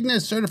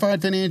Scatigna,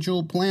 certified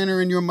financial planner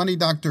and your money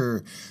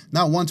doctor.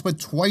 Not once, but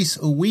twice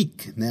a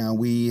week. Now,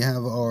 we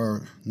have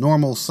our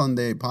normal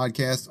Sunday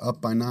podcast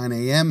up by 9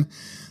 a.m.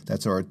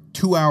 That's our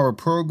 2-hour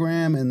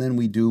program, and then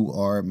we do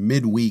our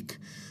midweek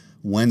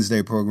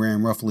Wednesday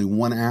program, roughly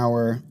 1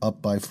 hour, up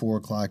by 4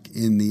 o'clock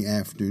in the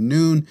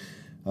afternoon.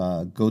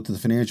 Go to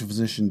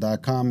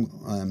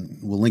thefinancialphysician.com.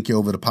 We'll link you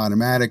over to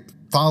Podomatic.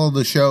 Follow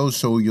the show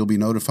so you'll be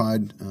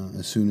notified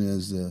as soon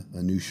as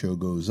a new show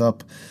goes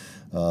up.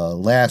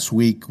 Last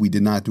week, we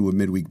did not do a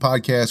midweek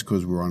podcast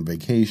because we were on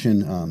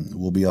vacation.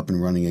 We'll be up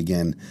and running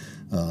again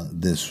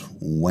this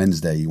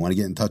Wednesday. You want to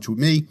get in touch with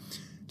me?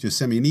 Just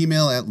send me an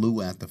email at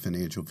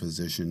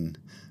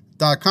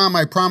lou@thefinancialphysician.com.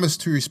 I promise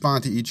to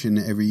respond to each and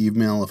every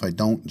email. If I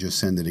don't, just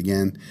send it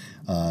again.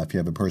 If you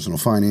have a personal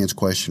finance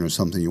question or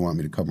something you want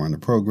me to cover on the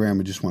program,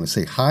 I just want to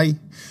say hi.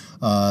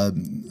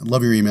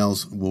 Love your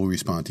emails. We'll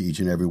respond to each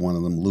and every one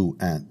of them.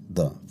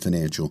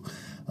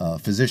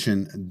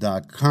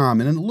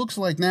 lou@thefinancialphysician.com. And it looks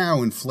like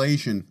now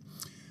inflation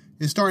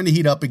is starting to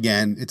heat up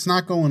again. It's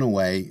not going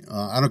away.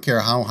 I don't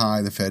care how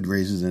high the Fed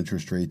raises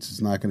interest rates. It's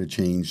not going to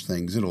change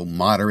things. It'll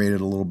moderate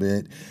it a little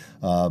bit.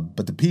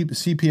 But the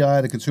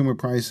CPI, the Consumer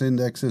Price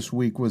Index, this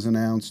week was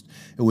announced.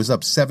 It was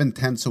up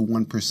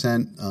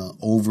 0.7%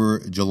 over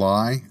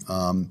July.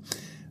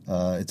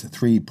 It's a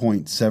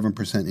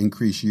 3.7%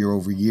 increase year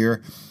over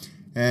year.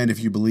 And if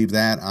you believe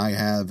that, I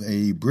have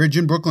a bridge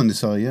in Brooklyn to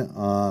sell you.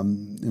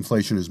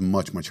 Inflation is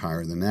much, much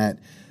higher than that.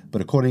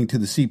 But according to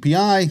the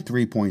CPI,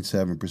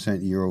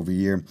 3.7% year over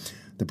year.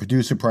 The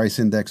Producer Price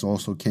Index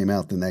also came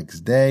out the next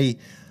day,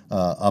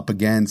 up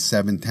again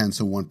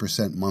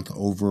 0.7% month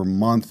over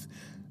month.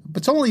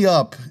 But it's only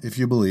up, if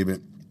you believe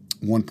it,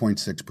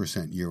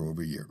 1.6% year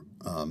over year.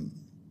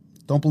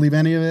 Don't believe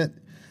any of it?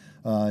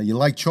 You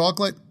like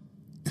chocolate?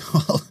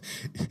 Well,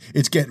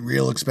 it's getting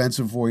real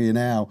expensive for you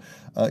now.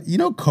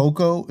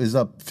 Cocoa is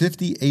up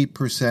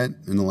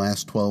 58% in the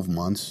last 12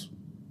 months.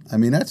 I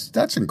mean,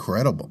 that's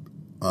incredible.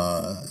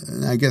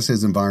 I guess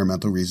there's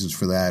environmental reasons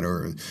for that,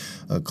 or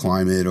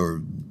climate,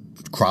 or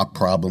crop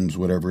problems,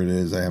 whatever it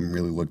is. I haven't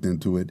really looked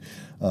into it,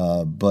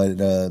 but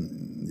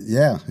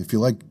if you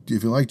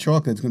like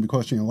chocolate, it's going to be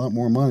costing you a lot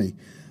more money.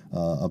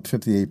 Up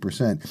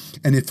 58%.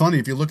 And it's funny,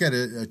 if you look at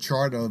a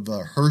chart of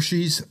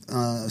Hershey's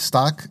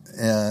stock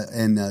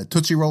and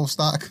Tootsie Roll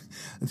stock,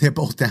 they're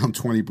both down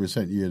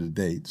 20% year to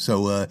date.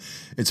 So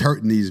it's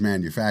hurting these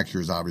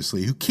manufacturers,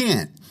 obviously, who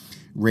can't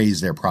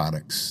raise their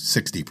products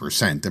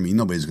 60%. I mean,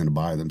 nobody's going to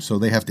buy them. So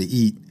they have to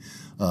eat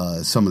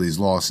some of these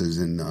losses.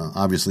 And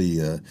obviously,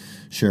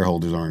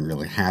 shareholders aren't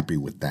really happy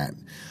with that.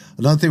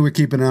 Another thing we're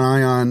keeping an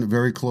eye on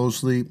very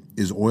closely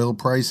is oil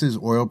prices.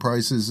 Oil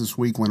prices this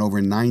week went over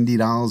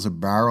 $90 a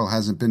barrel.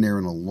 Hasn't been there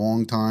in a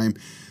long time.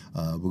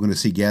 We're going to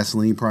see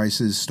gasoline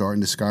prices starting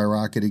to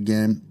skyrocket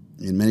again.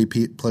 In many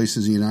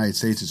places in the United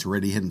States, it's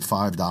already hitting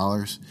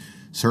 $5.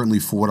 Certainly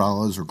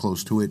 $4 or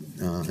close to it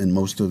in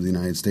most of the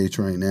United States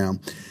right now.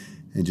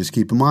 And just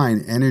keep in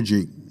mind,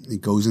 energy,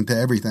 it goes into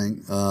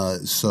everything.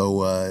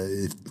 So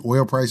if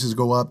oil prices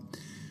go up,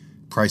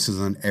 prices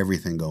on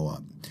everything go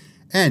up.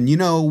 And,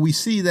 we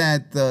see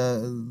that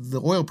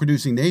the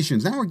oil-producing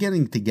nations now are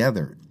getting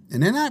together,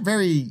 and they're not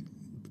very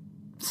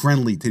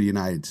friendly to the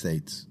United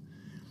States.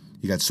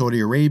 You got Saudi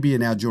Arabia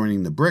now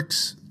joining the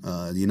BRICS,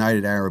 the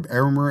United Arab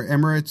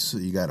Emirates,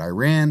 you got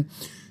Iran,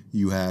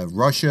 you have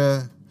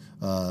Russia.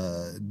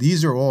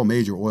 These are all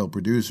major oil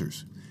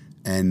producers,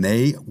 and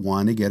they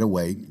want to get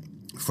away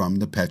from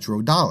the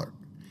petrodollar.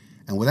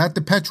 And without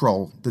the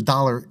petrol, the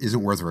dollar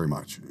isn't worth very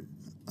much.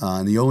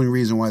 And the only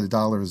reason why the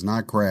dollar has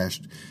not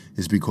crashed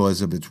is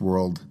because of its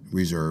world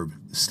reserve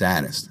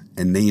status,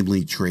 and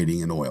namely trading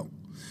in oil.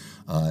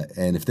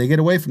 And if they get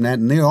away from that,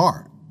 and they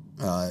are,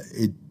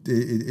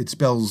 it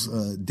spells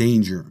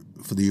danger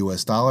for the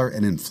U.S. dollar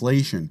and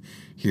inflation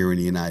here in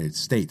the United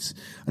States.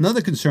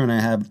 Another concern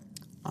I have,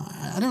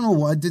 I don't know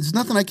what, there's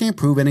nothing, I can't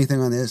prove anything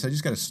on this, I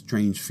just got a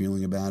strange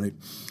feeling about it,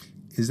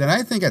 is that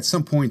I think at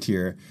some point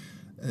here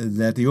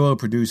that the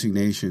oil-producing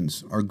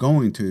nations are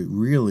going to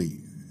really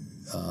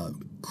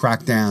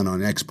crack down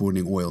on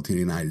exporting oil to the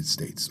United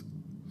States.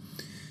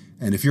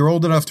 And if you're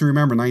old enough to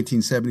remember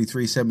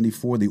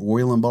 1973-74, the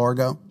oil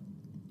embargo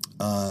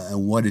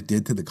and what it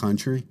did to the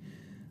country,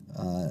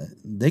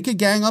 they could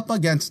gang up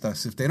against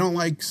us if they don't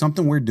like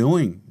something we're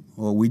doing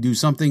or we do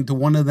something to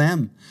one of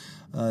them.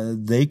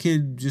 They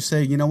could just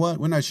say, you know what,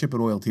 we're not shipping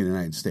oil to the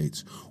United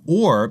States.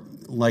 Or,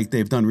 like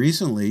they've done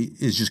recently,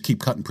 is just keep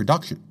cutting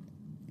production.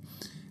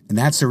 And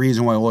that's the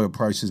reason why oil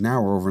prices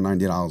now are over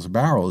 $90 a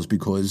barrel, is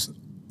because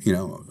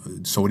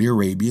Saudi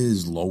Arabia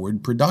has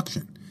lowered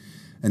production.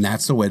 And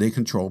that's the way they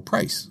control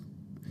price.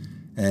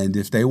 And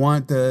if they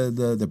want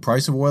the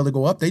price of oil to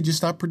go up, they just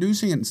stop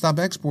producing it and stop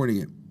exporting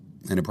it.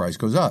 And the price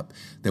goes up.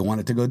 They want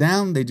it to go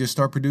down, they just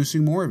start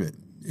producing more of it.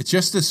 It's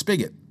just a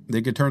spigot.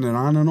 They could turn it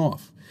on and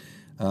off.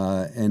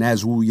 And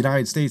as the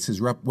United States has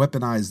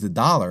weaponized the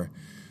dollar,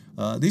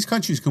 these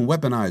countries can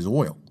weaponize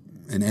oil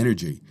and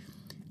energy.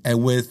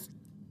 And with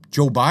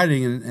Joe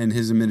Biden and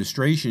his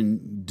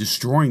administration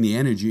destroying the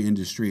energy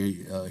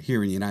industry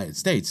here in the United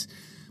States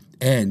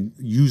and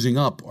using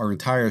up our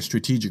entire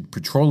strategic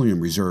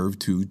petroleum reserve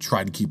to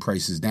try to keep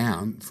prices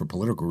down for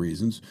political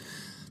reasons,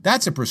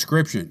 that's a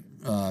prescription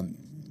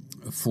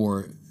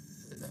for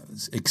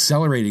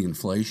accelerating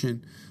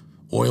inflation,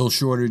 oil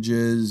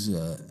shortages,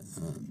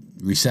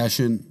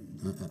 recession,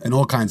 and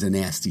all kinds of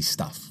nasty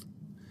stuff.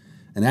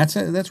 And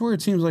that's where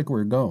it seems like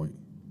we're going.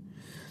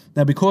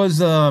 Now, because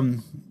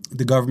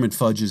the government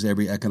fudges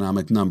every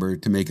economic number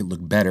to make it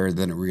look better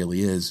than it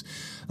really is,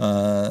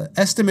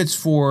 estimates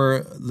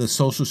for the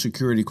Social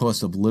Security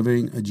cost of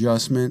living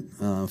adjustment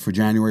for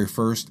January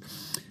 1st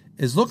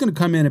is looking to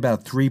come in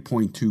about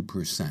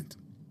 3.2%.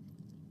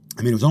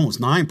 I mean, it was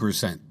almost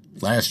 9%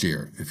 last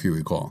year, if you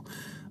recall,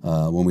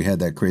 when we had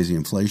that crazy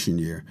inflation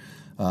year.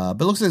 But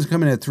it looks like it's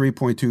coming in at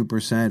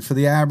 3.2%. For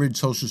the average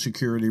Social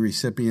Security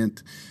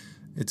recipient,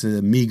 it's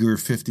a meager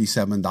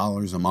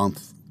 $57 a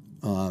month.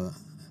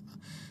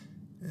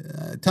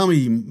 Tell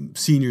me,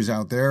 seniors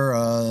out there,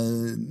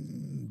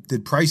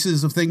 did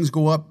prices of things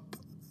go up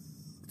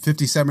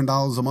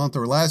 $57 a month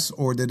or less,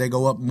 or did they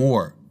go up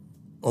more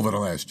over the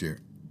last year?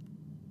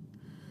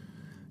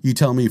 You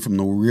tell me from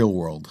the real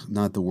world,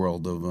 not the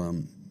world of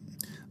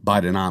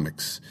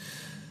Bidenomics.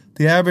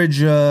 The average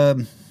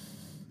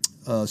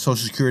Social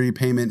Security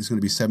payment is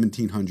going to be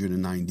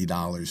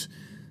 $1,790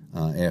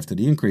 after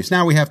the increase.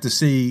 Now we have to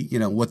see,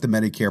 what the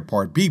Medicare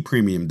Part B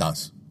premium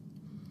does.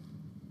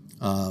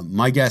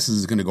 My guess is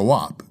it's going to go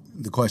up.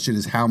 The question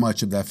is how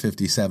much of that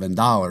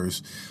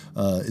 $57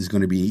 is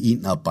going to be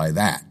eaten up by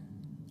that.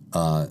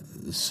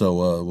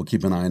 So we'll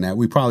keep an eye on that.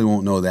 We probably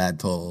won't know that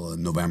till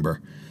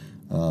November,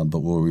 but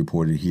we'll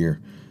report it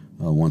here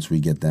once we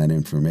get that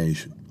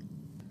information.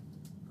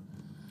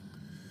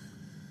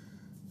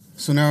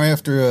 So now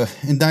after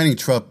indicting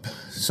Trump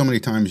so many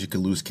times you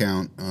could lose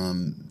count,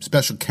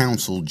 special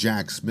counsel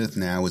Jack Smith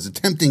now is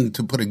attempting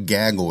to put a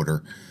gag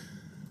order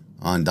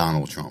on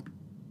Donald Trump.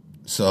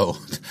 So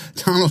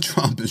Donald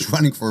Trump is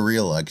running for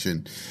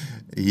re-election.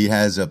 He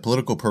has a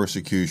political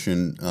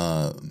persecution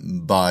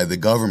by the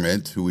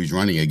government who he's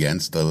running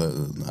against,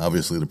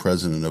 obviously the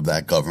president of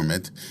that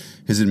government.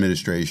 His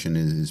administration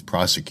is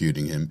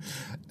prosecuting him.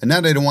 And now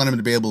they don't want him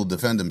to be able to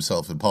defend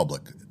himself in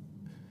public.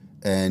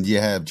 And you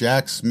have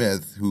Jack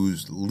Smith,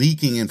 who's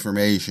leaking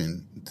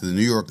information to the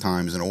New York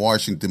Times and the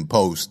Washington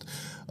Post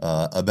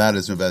about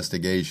his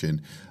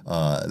investigation.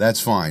 That's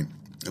fine.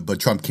 But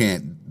Trump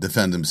can't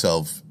defend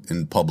himself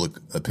in public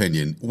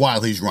opinion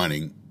while he's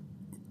running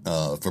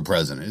for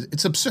president.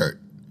 It's absurd.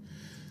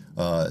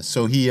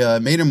 So he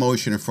made a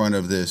motion in front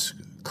of this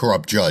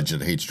corrupt judge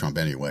that hates Trump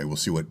anyway. We'll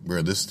see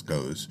where this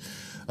goes.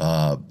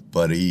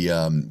 But he's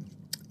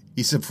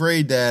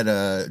afraid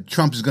that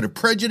Trump is going to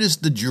prejudice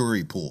the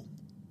jury pool.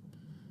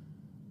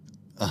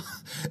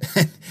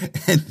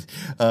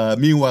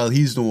 Meanwhile,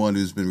 he's the one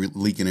who's been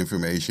leaking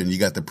information. You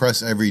got the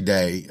press every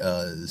day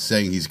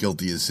saying he's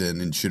guilty of sin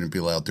and shouldn't be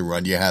allowed to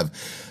run. You have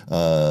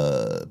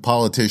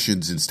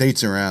politicians in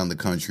states around the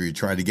country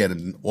trying to get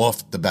him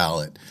off the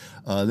ballot.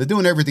 They're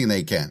doing everything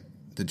they can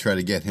to try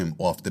to get him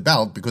off the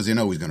ballot because they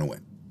know he's going to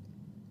win.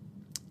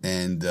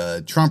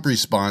 And Trump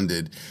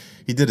responded.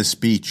 He did a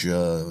speech,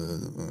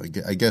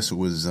 I guess it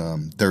was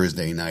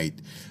Thursday night,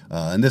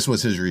 and this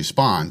was his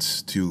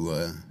response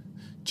to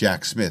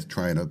Jack Smith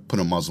trying to put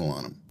a muzzle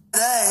on him.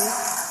 Today,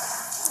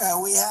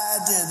 we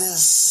had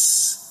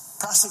this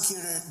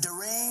prosecutor,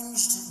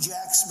 deranged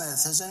Jack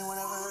Smith. Has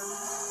anyone ever heard?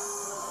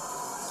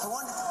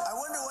 I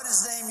wonder what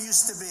his name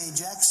used to be.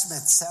 Jack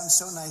Smith sounds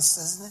so nice,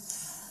 doesn't it?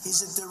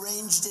 He's a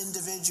deranged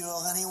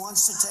individual, and he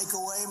wants to take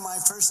away my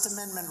First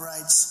Amendment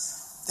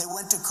rights. They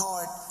went to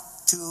court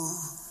to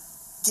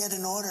get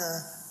an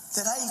order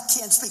that I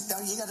can't speak.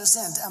 Now, you got to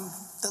understand, I'm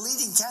the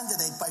leading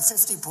candidate by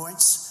 50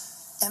 points.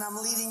 And I'm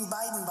leading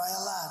Biden by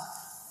a lot.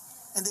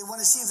 And they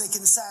want to see if they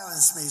can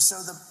silence me.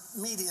 So the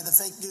media, the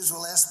fake news,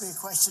 will ask me a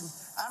question.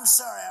 I'm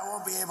sorry, I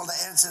won't be able to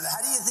answer that.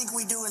 How do you think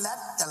we do in that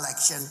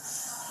election?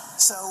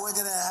 So we're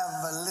going to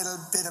have a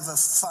little bit of a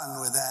fun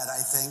with that,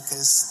 I think,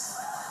 because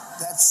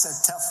that's a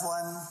tough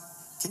one.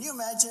 Can you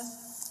imagine?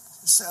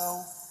 So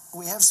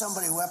we have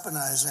somebody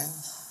weaponizing.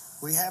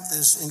 We have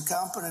this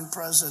incompetent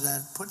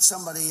president put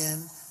somebody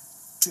in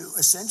to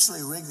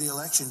essentially rig the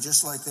election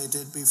just like they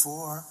did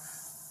before.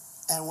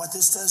 And what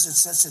this does, it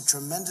sets a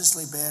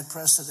tremendously bad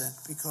precedent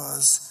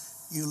because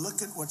you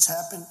look at what's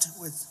happened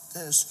with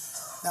this.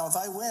 Now, if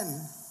I win,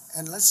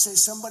 and let's say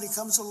somebody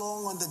comes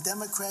along on the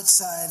Democrat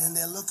side and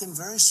they're looking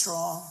very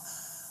strong,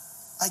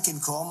 I can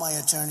call my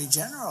attorney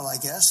general, I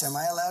guess. Am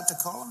I allowed to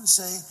call him and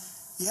say,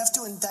 you have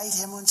to indict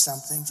him on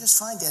something. Just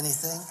find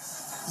anything.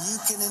 You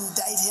can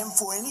indict him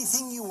for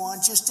anything you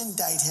want. Just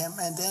indict him.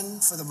 And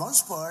then, for the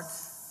most part,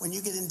 when you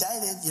get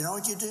indicted, you know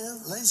what you do?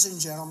 Ladies and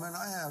gentlemen,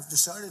 I have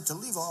decided to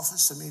leave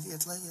office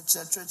immediately, et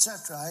cetera, et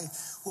cetera. I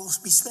will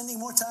be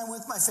spending more time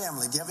with my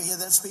family. Do you ever hear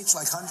that speech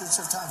like hundreds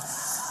of times?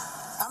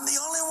 I'm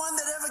the only one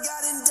that ever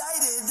got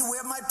indicted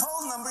where my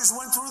poll numbers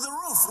went through the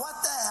roof.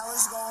 What the hell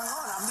is going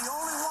on? I'm the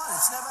only one.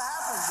 It's never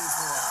happened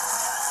before.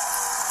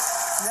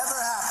 Never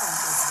happened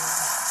before.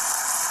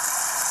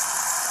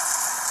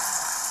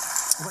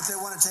 But they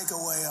want to take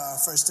away our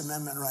First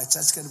Amendment rights.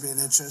 That's going to be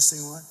an interesting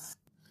one.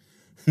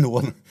 No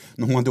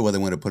wonder why they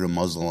want to put a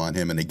muzzle on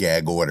him in a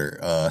gag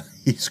order.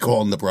 He's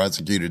calling the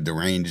prosecutor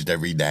deranged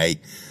every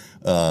day.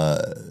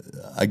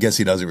 I guess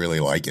he doesn't really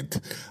like it.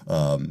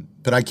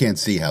 But I can't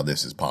see how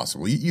this is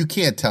possible. You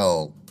can't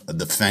tell a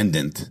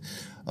defendant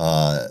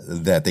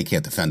that they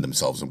can't defend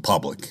themselves in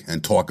public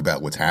and talk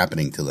about what's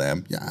happening to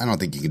them. I don't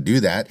think you can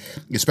do that,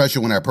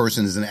 especially when that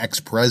person is an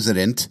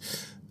ex-president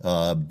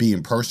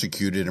being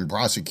persecuted and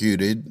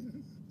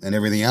prosecuted and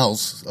everything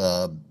else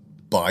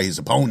by his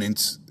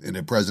opponents in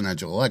a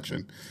presidential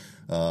election.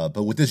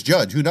 But with this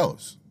judge, who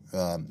knows?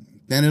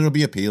 Then it'll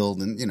be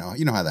appealed, and you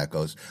know how that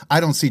goes.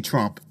 I don't see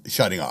Trump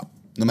shutting up,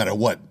 no matter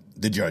what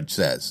the judge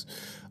says.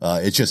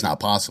 It's just not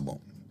possible.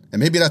 And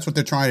maybe that's what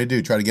they're trying to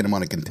do, try to get him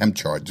on a contempt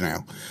charge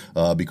now,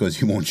 because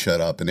he won't shut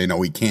up, and they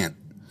know he can't.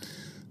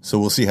 So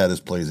we'll see how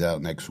this plays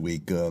out next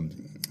week.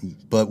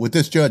 But with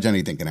this judge,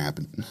 anything can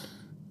happen.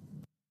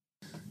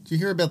 Did you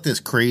hear about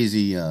this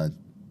crazy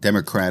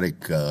Democratic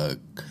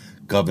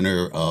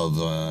governor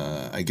of,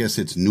 I guess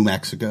it's New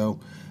Mexico,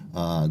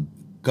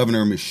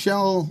 Governor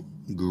Michelle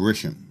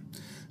Grisham,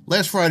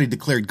 last Friday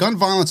declared gun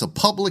violence a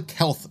public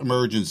health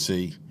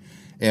emergency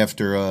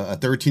after a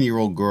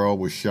 13-year-old girl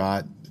was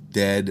shot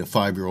dead, a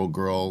 5-year-old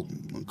girl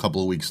a couple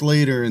of weeks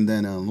later, and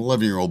then an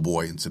 11-year-old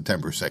boy on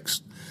September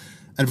 6th.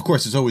 And, of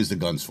course, it's always the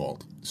gun's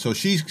fault. So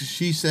she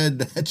said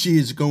that she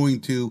is going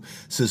to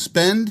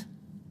suspension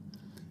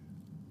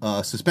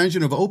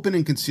of open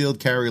and concealed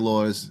carry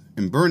laws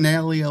in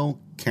Bernalillo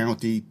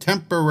County,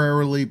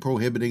 temporarily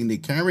prohibiting the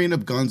carrying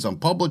of guns on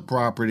public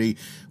property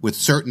with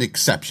certain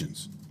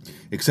exceptions.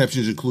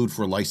 Exceptions include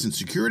for licensed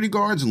security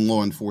guards and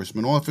law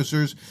enforcement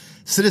officers.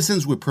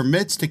 Citizens with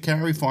permits to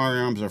carry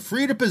firearms are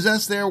free to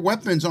possess their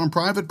weapons on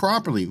private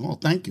property. Well,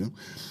 thank you.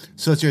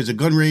 Such as a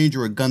gun range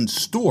or a gun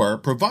store,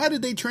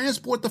 provided they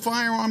transport the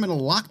firearm in a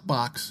locked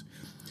box,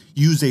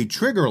 use a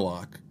trigger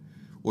lock,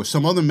 or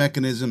some other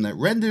mechanism that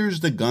renders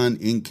the gun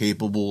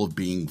incapable of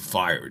being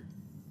fired.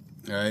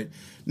 All right.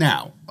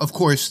 Now, of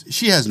course,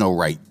 she has no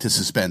right to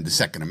suspend the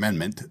Second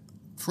Amendment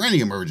for any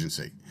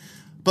emergency.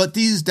 But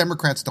these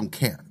Democrats don't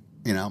care.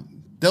 You know,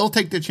 they'll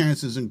take their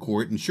chances in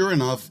court. And sure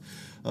enough,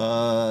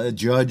 a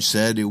judge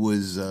said it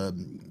was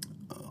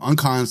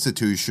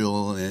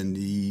unconstitutional and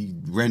he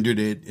rendered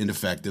it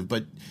ineffective.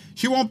 But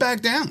she won't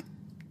back down.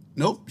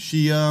 Nope.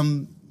 She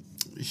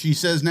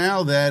says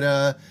now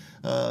that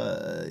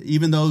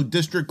even though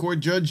District Court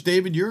Judge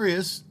David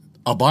Urias,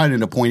 a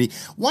Biden appointee,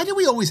 why do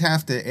we always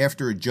have to,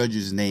 after a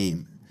judge's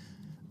name,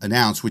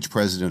 announce which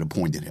president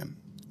appointed him?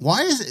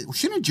 Why is it?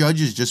 Shouldn't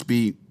judges just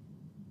be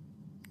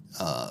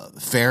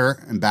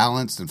fair and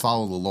balanced and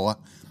follow the law?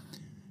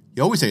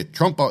 You always say a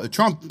Trump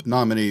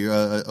nominee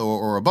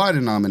or a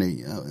Biden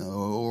nominee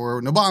or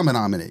an Obama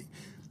nominee.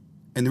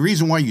 And the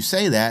reason why you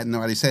say that, and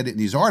why they said it in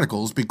these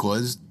articles,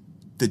 because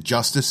the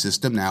justice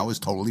system now is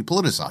totally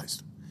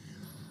politicized.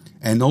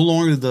 And no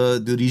longer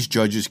do these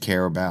judges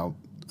care about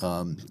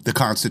the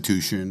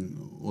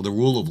Constitution or the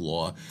rule of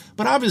law.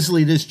 But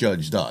obviously this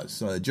judge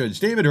does. Judge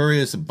David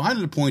Urias, a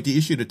Biden appointee,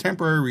 issued a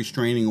temporary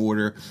restraining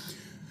order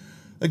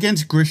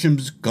against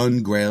Grisham's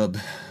gun grab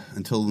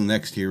until the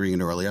next hearing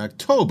in early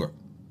October.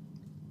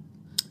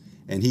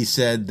 And he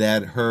said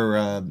that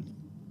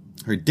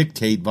her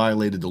dictate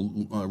violated the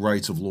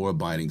rights of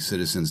law-abiding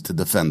citizens to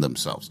defend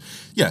themselves.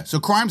 Yeah, so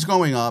crime's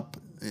going up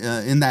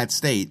in that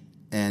state,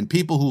 and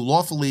people who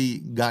lawfully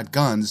got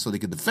guns so they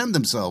could defend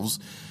themselves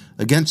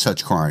against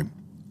such crime,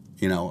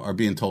 you know, are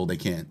being told they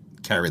can't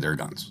carry their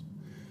guns.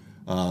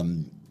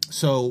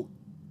 So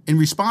in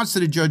response to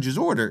the judge's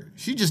order,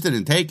 she just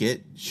didn't take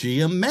it.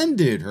 She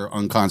amended her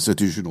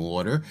unconstitutional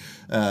order.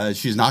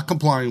 She's not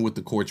complying with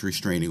the court's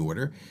restraining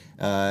order.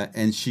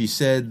 And she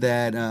said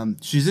that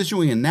she's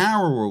issuing a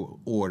narrower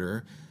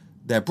order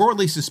that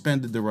broadly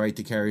suspended the right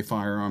to carry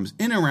firearms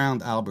in and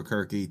around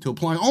Albuquerque to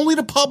apply only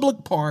to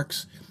public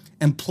parks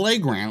and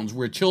playgrounds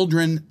where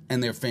children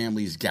and their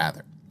families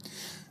gather.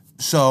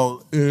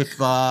 So if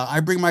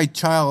I bring my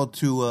child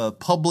to a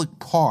public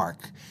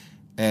park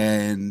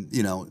and,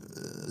 you know,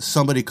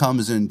 somebody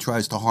comes and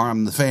tries to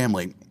harm the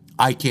family,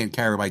 I can't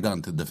carry my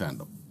gun to defend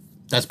them.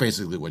 That's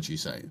basically what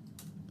she's saying.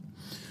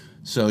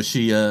 So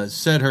she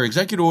said her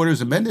executive order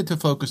is amended to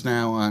focus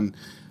now on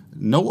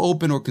no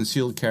open or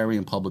concealed carry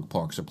in public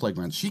parks or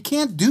playgrounds. She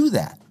can't do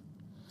that.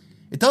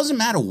 It doesn't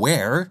matter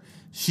where.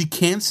 She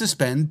can't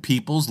suspend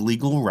people's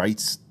legal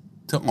rights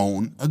to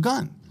own a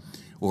gun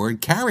or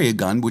carry a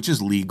gun, which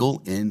is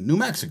legal in New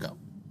Mexico.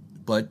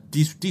 But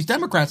these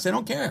Democrats, they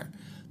don't care.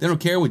 They don't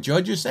care what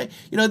judges say.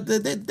 You know,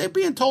 they're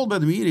being told by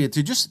the media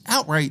to just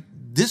outright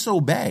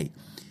disobey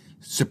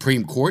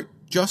Supreme Court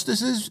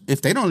justices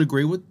if they don't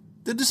agree with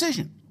the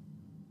decision.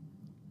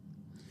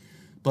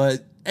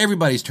 But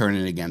everybody's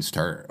turning against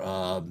her.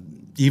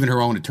 Even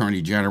her own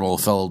attorney general, a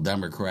fellow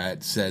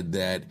Democrat, said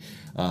that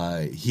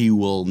he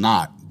will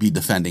not be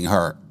defending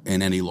her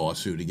in any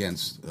lawsuit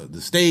against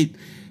the state.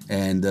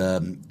 And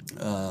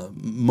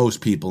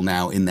most people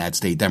now in that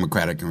state,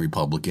 Democratic and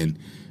Republican,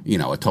 you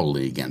know, are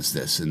totally against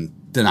this. And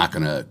they're not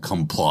going to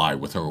comply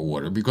with her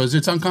order because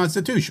it's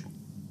unconstitutional.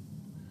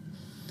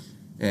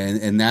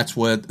 And that's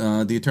what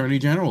the attorney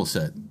general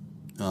said,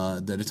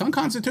 that it's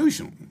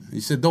unconstitutional. He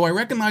said, though I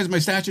recognize my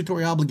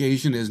statutory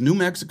obligation as New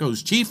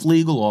Mexico's chief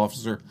legal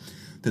officer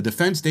to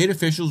defend state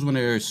officials when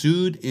they are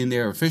sued in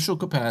their official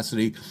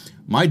capacity,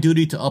 my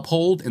duty to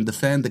uphold and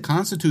defend the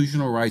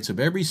constitutional rights of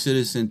every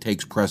citizen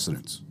takes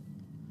precedence.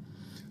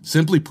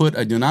 Simply put,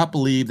 I do not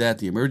believe that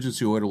the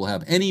emergency order will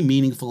have any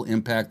meaningful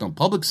impact on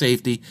public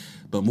safety,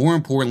 but more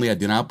importantly, I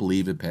do not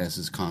believe it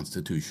passes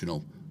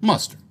constitutional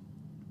muster.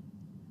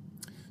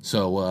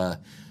 So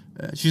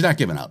she's not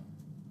giving up.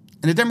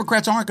 And the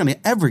Democrats aren't going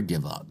to ever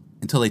give up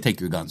until they take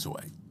your guns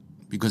away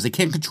because they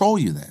can't control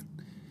you then.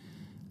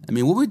 I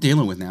mean, what we're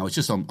dealing with now is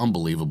just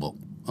unbelievable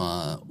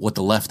what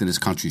the left in this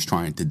country is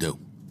trying to do.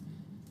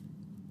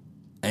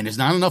 And there's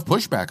not enough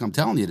pushback, I'm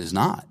telling you, there's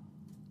not.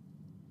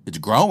 It's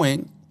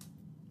growing,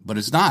 but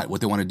it's not.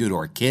 What they want to do to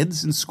our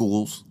kids in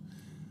schools,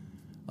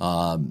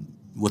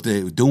 what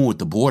they're doing with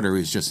the border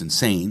is just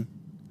insane.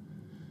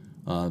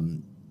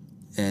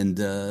 And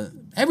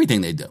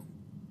everything they do,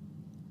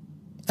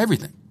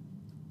 everything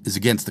is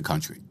against the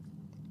country.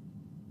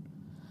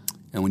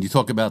 And when you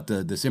talk about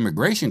this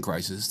immigration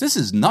crisis, this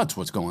is nuts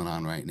what's going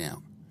on right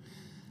now.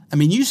 I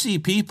mean, you see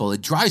people,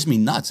 it drives me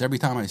nuts every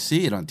time I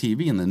see it on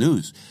TV and the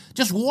news,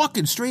 just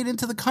walking straight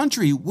into the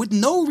country with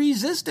no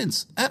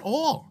resistance at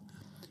all.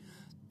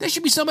 There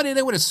should be somebody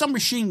there with a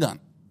submachine gun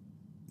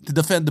to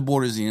defend the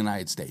borders of the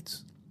United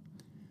States.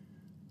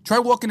 Try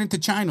walking into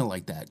China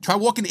like that. Try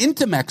walking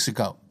into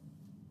Mexico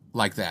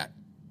like that.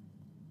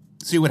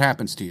 See what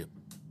happens to you.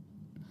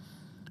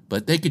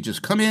 But they could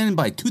just come in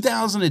by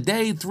 $2,000 a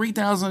day,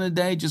 $3,000 a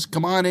day. Just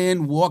come on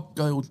in, walk,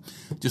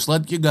 just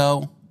let you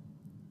go.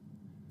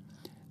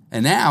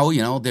 And now,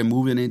 you know, they're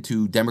moving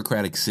into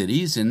democratic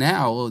cities, and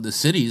now the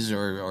cities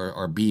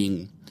are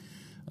being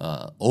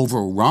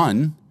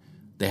overrun.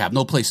 They have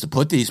no place to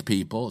put these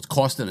people. It's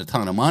costing a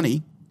ton of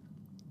money.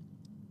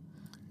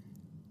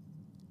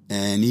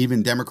 And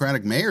even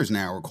Democratic mayors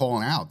now are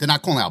calling out. They're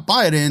not calling out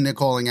Biden. They're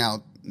calling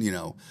out, you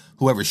know,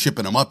 whoever's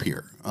shipping them up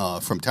here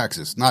from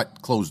Texas,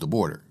 not close the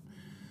border.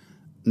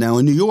 Now,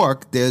 in New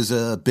York, there's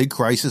a big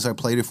crisis. I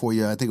played it for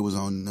you. I think it was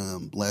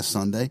on last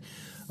Sunday.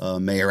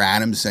 Mayor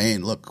Adams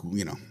saying, look,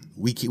 you know,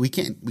 we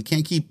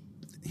can't keep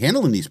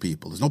handling these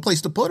people. There's no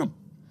place to put them.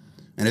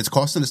 And it's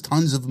costing us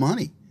tons of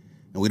money.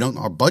 And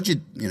our budget,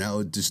 you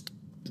know, just,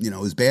 you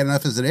know, is bad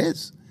enough as it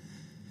is.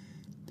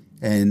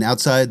 And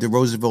outside the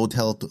Roosevelt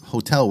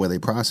Hotel where they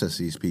process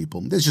these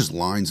people, there's just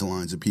lines and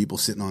lines of people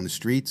sitting on the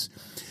streets.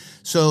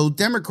 So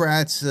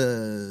Democrats,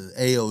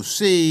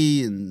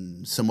 AOC,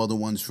 and some other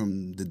ones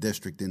from the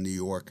district in New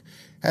York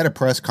had a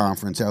press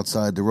conference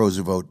outside the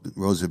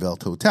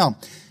Roosevelt Hotel.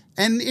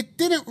 And it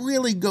didn't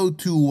really go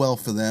too well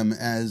for them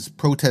as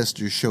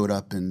protesters showed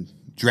up and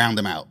drowned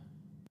them out.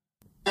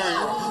 The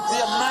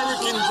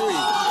American dream.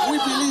 We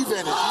believe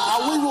in it,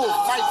 and we will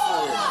fight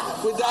for it.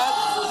 With that?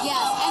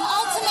 Yes, and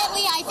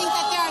ultimately I think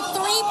that there are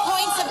 3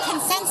 points of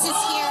consensus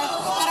here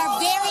that are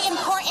very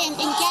important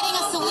in getting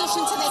a solution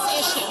to this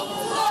issue.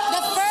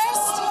 The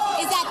first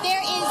is that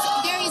there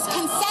is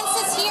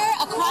consensus here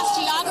across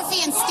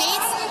geography and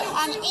states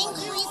on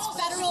increased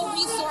federal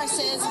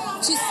resources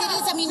to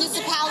cities and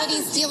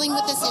municipalities dealing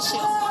with this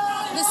issue.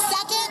 The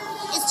second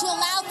is to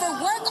allow for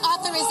work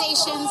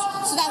authorizations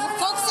so that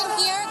folks in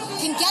here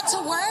can get to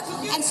work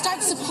and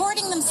start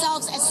supporting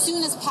themselves as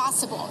soon as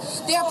possible.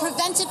 They are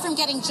prevented from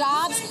getting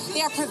jobs,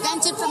 they are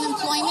prevented from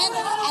employment,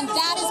 and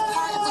that is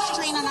part of the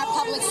strain on our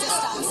public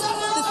systems.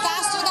 The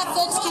faster that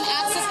folks can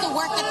access the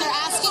work that they're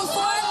asking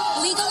for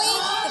legally,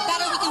 the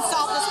better we can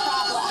solve this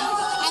problem.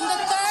 And the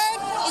third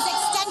is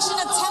extension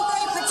of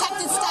temporary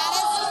protected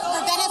status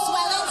for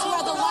Venezuelans, who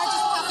are the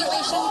largest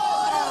population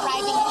that are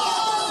arriving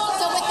here.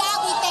 So with that,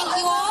 we thank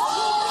you all,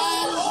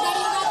 and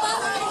ready to wrap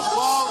up?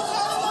 Well,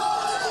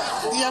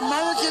 the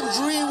American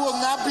dream will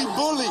not be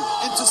bullied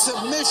into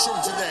submission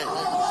today.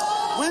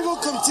 We will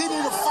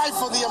continue to fight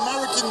for the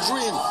American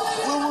dream.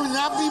 We will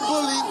not be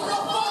bullied.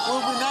 We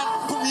will not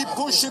be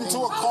pushed into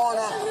a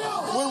corner.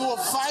 We will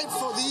fight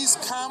for these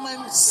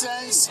common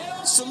sense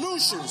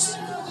solutions.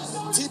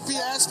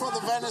 TPS for the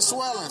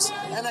Venezuelans,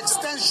 an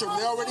extension.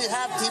 They already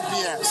have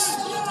TPS.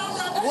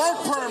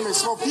 Work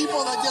permits for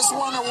people that just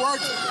want to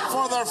work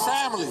for their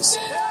families.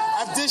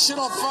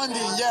 Additional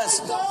funding, yes,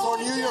 for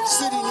New York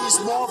City needs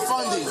more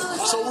funding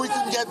so we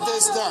can get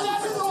this done.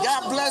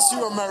 God bless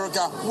you,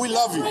 America. We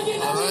love you. All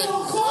right.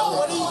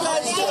 What are you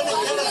guys doing to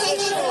get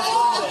additional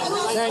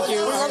funding? Thank you.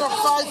 We're going to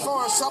fight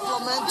for a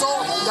supplemental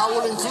that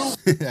will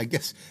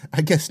include...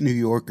 I guess New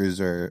Yorkers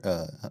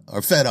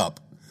are fed up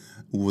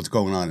with what's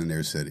going on in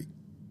their city.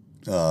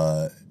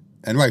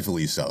 And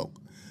rightfully so.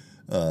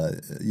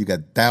 You got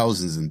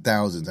thousands and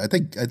thousands. I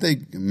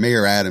think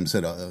Mayor Adams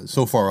said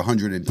so far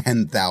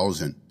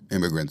 110,000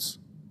 immigrants,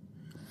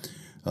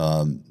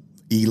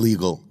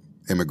 illegal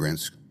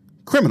immigrants,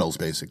 criminals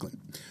basically,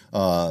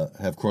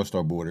 have crossed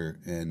our border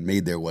and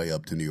made their way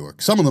up to New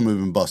York. Some of them have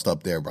been bussed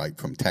up there right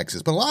from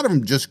Texas, but a lot of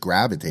them just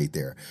gravitate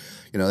there.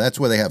 You know, that's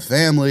where they have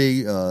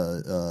family,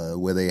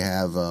 where they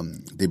have,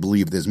 they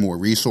believe there's more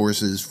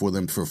resources for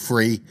them for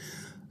free.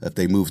 If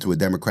they move to a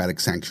democratic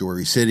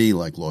sanctuary city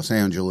like Los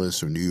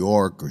Angeles or New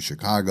York or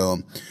Chicago.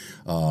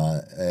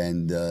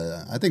 And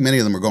I think many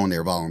of them are going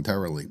there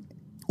voluntarily.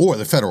 Or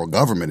the federal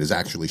government is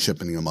actually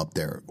shipping them up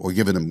there or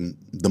giving them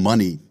the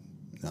money.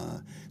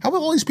 How are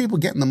all these people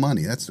getting the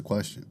money? That's the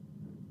question.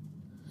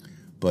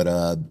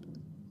 But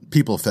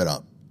people are fed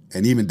up.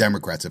 And even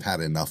Democrats have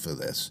had enough of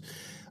this.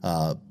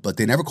 But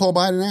they never call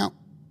Biden out.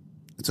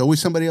 It's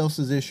always somebody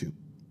else's issue.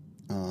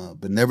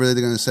 But never they're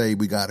going to say,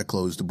 we got to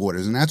close the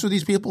borders. And that's what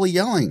these people are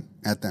yelling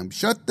at them.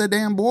 Shut the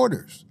damn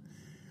borders.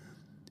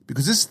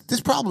 Because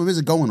this problem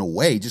isn't going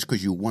away just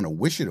because you want to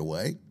wish it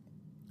away.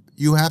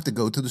 You have to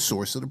go to the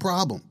source of the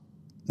problem,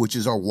 which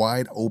is our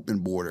wide open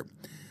border,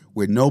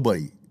 where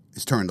nobody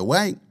is turned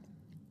away.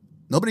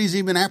 Nobody's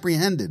even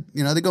apprehended.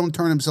 You know, they go and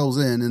turn themselves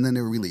in and then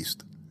they're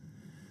released.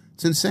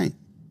 It's insane.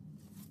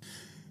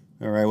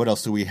 All right, what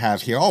else do we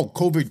have here? Oh,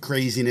 COVID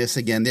craziness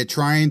again. They're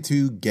trying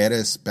to get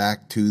us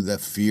back to the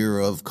fear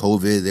of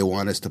COVID. They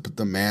want us to put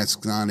the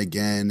masks on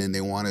again, and they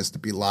want us to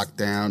be locked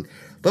down.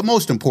 But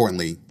most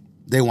importantly,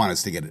 they want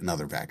us to get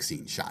another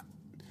vaccine shot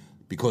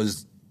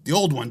because the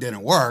old one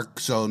didn't work.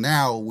 So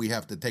now we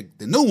have to take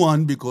the new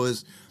one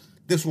because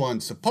this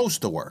one's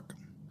supposed to work.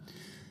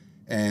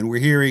 And we're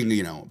hearing,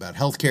 about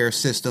healthcare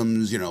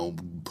systems,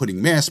 putting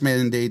mask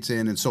mandates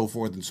in and so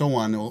forth and so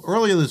on. Well,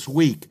 earlier this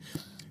week,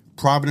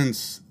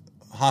 Providence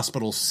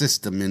hospital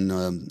system in,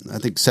 I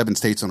think, 7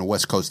 states on the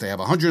West Coast, they have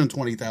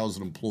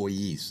 120,000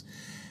 employees.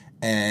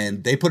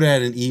 And they put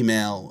out an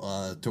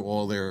email to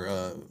all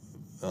their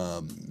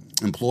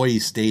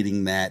employees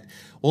stating that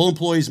all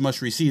employees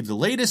must receive the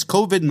latest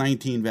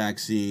COVID-19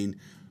 vaccine,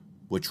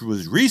 which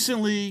was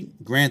recently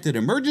granted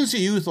emergency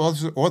use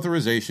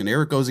authorization.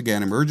 There it goes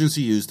again,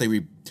 emergency use.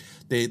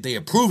 They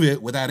approve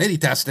it without any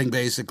testing,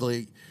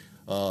 basically,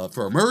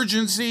 for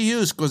emergency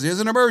use, because there's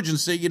an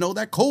emergency.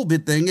 That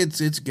COVID thing,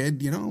 it's good.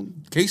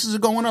 Cases are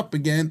going up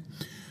again.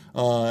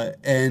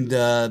 And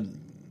the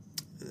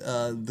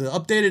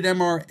updated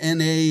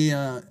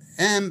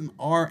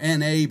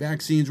mRNA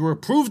vaccines were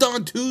approved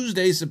on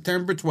Tuesday,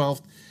 September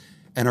 12th,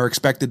 and are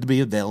expected to be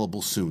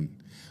available soon.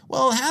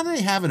 Well, how do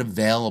they have it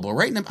available?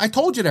 Right now, I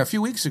told you that a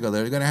few weeks ago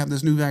they're going to have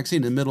this new vaccine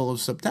in the middle of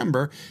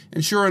September,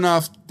 and sure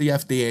enough, the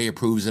FDA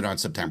approves it on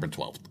September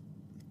 12th.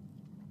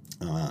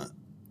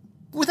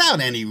 Without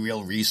any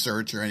real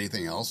research or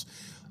anything else.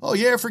 Oh,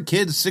 yeah, for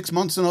kids 6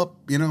 months and up,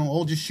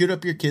 just shoot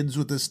up your kids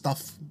with this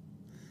stuff.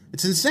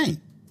 It's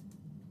insane.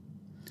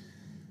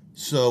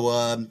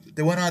 So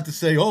they went on to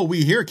say,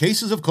 we hear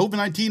cases of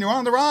COVID-19 are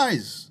on the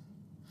rise.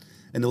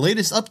 And the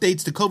latest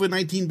updates to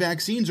COVID-19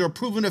 vaccines are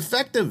proven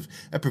effective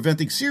at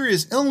preventing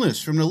serious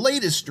illness from the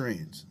latest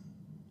strains.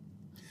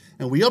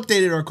 And we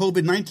updated our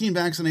COVID-19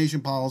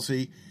 vaccination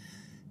policy,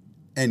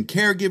 and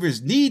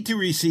caregivers need to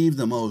receive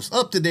the most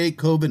up-to-date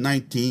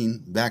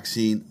COVID-19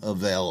 vaccine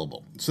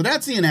available. So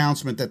that's the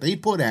announcement that they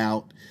put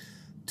out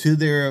to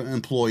their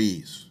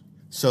employees.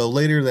 So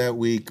later that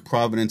week,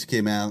 Providence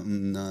came out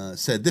and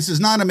said, this is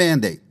not a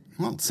mandate.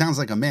 Well, it sounds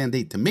like a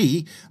mandate to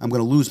me. I'm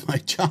going to lose my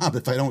job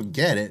if I don't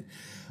get it.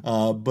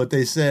 But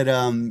they said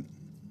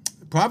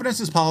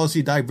Providence's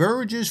policy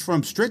diverges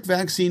from strict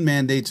vaccine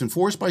mandates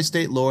enforced by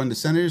state law and the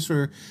Centers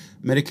for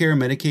Medicare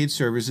and Medicaid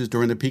Services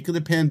during the peak of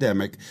the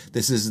pandemic.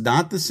 This is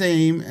not the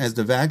same as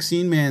the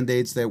vaccine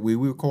mandates that we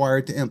were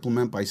required to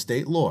implement by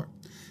state law.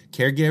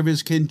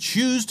 Caregivers can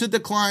choose to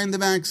decline the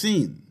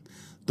vaccine.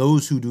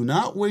 Those who do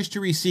not wish to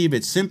receive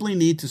it simply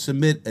need to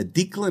submit a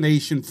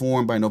declination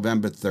form by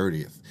November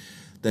 30th.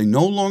 They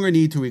no longer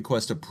need to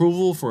request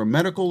approval for a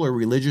medical or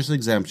religious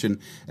exemption,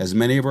 as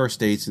many of our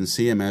states and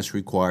CMS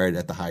required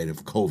at the height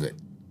of COVID.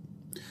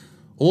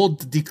 All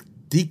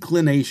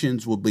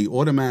declinations will be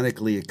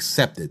automatically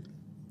accepted.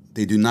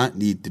 They do not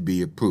need to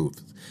be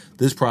approved.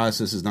 This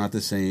process is not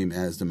the same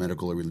as the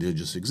medical or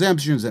religious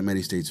exemptions that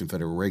many states and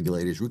federal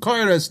regulators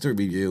required us to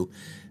review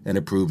and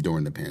approve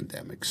during the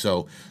pandemic.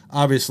 So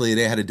obviously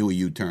they had to do a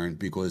U-turn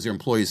because their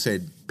employees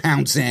said,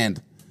 pound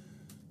sand,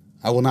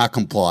 I will not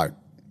comply.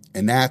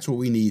 And that's what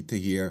we need to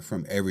hear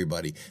from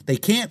everybody. They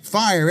can't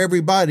fire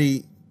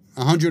everybody,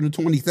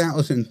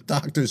 120,000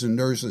 doctors and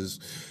nurses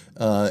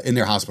in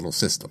their hospital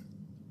system.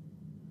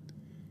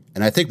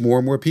 And I think more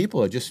and more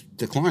people are just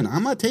declining.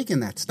 I'm not taking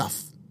that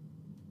stuff.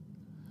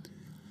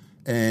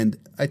 And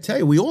I tell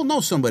you, we all know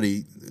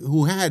somebody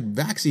who had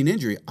vaccine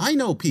injury. I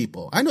know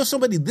people. I know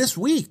somebody this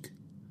week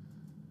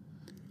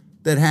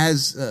that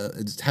has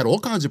had all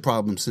kinds of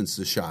problems since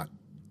the shot.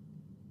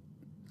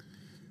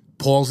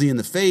 Palsy in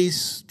the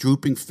face,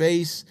 drooping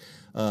face,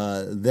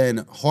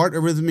 then heart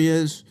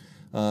arrhythmias.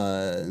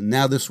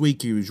 Now this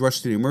week he was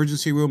rushed to the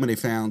emergency room and they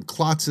found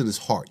clots in his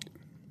heart.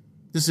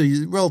 This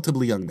is a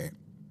relatively young man.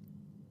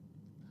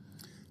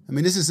 I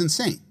mean, this is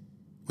insane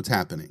what's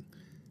happening.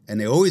 And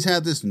they always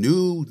have this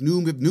new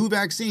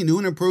vaccine, new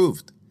and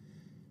improved.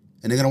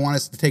 And they're going to want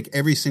us to take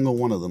every single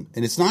one of them.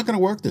 And it's not going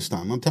to work this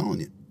time, I'm telling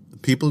you.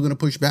 People are going to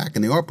push back,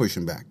 and they are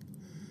pushing back.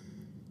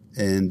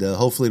 And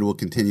hopefully it will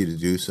continue to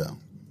do so,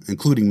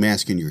 including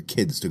masking your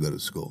kids to go to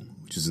school,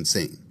 which is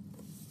insane.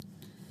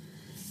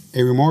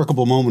 A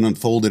remarkable moment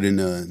unfolded in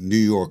a New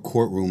York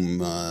courtroom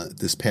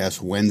this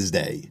past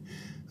Wednesday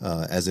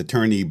as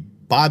attorney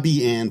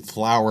Bobby Ann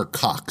Flower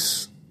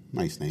Cox,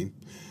 nice name,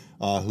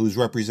 who's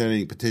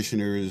representing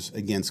petitioners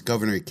against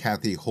Governor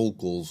Kathy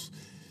Hochul's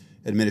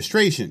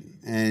administration.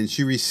 And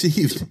she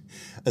received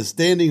a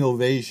standing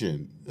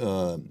ovation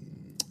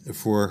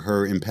for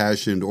her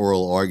impassioned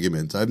oral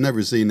arguments. I've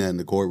never seen that in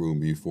the courtroom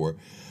before.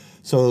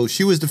 So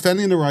she was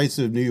defending the rights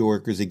of New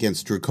Yorkers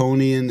against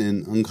draconian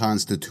and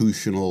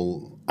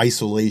unconstitutional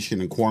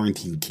isolation and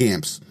quarantine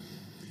camps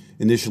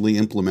initially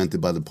implemented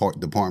by the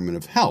Department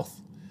of Health.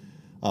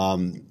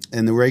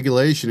 And the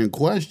regulation in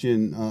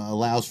question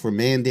allows for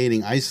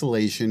mandating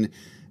isolation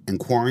and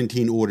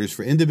quarantine orders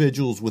for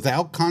individuals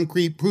without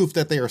concrete proof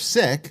that they are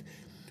sick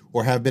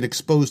or have been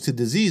exposed to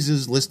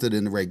diseases listed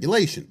in the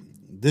regulation.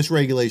 This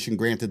regulation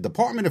granted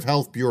Department of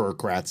Health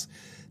bureaucrats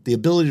the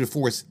ability to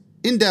force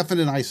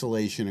indefinite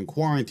isolation and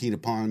quarantine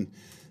upon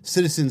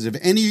citizens of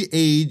any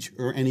age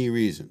or any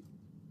reason.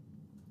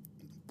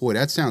 Boy,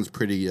 that sounds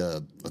pretty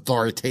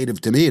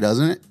authoritative to me,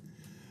 doesn't it?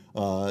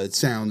 It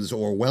sounds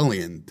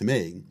Orwellian to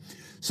me.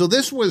 So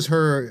this was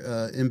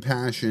her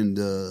impassioned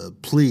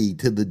plea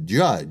to the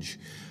judge,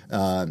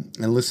 and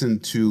listen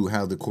to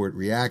how the court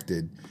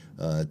reacted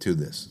to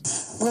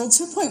this. Rule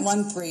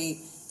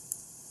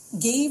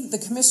 2.13 gave the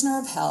Commissioner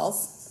of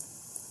Health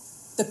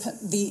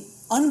the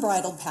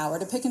unbridled power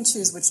to pick and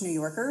choose which New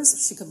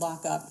Yorkers she could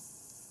lock up.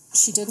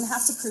 She didn't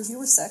have to prove you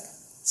were sick.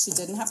 She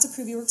didn't have to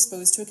prove you were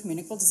exposed to a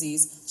communicable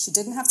disease. She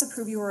didn't have to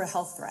prove you were a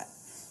health threat.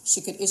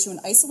 She could issue an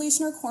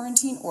isolation or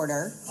quarantine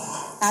order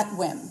at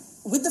whim.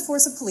 With the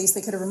force of police,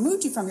 they could have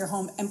removed you from your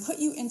home and put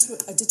you into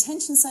a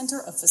detention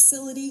center, a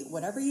facility,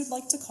 whatever you'd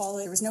like to call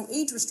it. There was no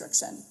age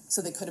restriction.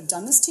 So they could have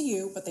done this to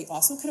you, but they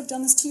also could have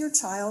done this to your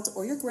child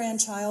or your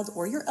grandchild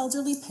or your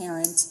elderly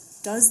parent.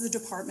 Does the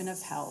Department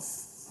of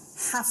Health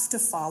have to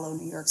follow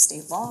New York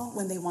state law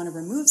when they want to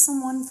remove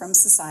someone from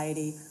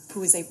society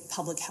who is a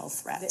public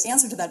health threat? The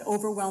answer to that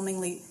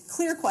overwhelmingly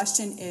clear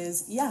question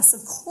is yes,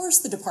 of course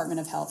the Department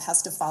of Health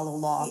has to follow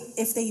law.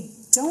 If they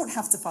don't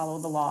have to follow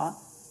the law,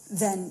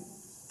 then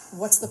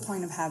what's the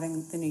point of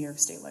having the New York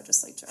State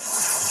Legislature?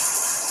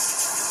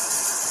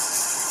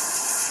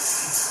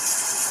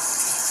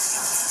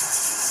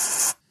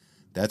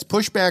 That's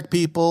pushback,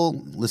 people.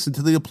 Listen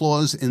to the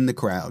applause in the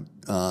crowd.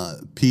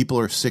 People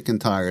are sick and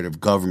tired of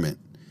government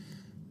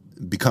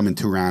becoming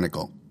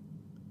tyrannical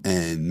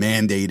and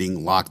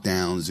mandating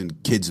lockdowns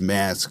and kids'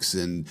 masks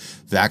and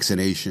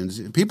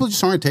vaccinations. People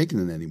just aren't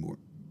taking it anymore.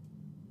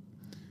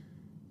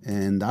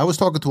 And I was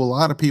talking to a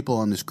lot of people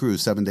on this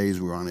cruise. 7 days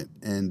we were on it.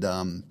 And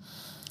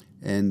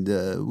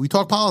we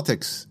talked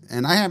politics.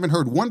 And I haven't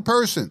heard one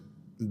person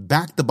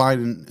back the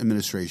Biden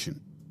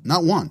administration.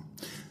 Not one.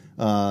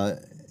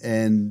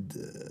 And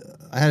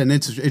I had an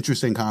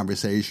interesting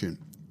conversation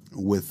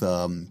with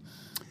an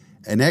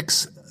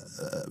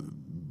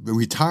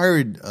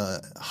retired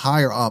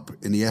higher up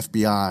in the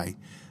FBI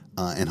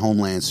and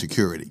Homeland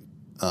Security.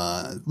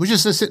 We're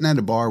just sitting at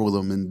a bar with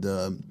him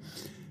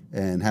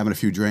and having a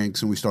few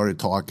drinks, and we started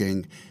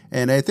talking.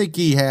 And I think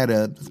he had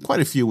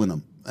quite a few in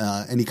him,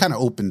 and he kind of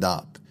opened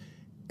up.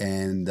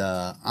 And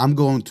I'm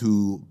going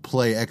to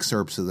play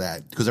excerpts of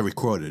that because I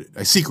recorded it.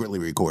 I secretly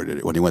recorded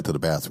it when he went to the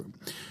bathroom.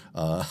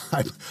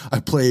 I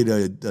played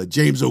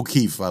James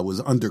O'Keefe. I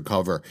was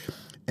undercover,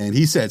 and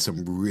he said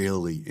some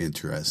really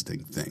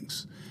interesting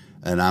things.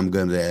 And I'm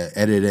going to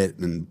edit it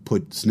and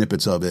put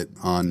snippets of it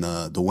on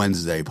the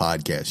Wednesday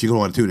podcast. You're going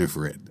to want to tune in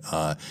for it.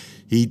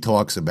 He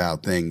talks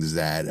about things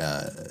that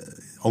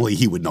only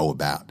he would know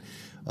about.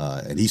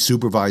 And he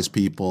supervised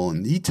people,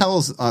 and he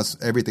tells us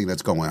everything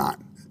that's going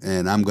on.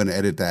 And I'm going to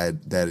edit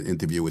that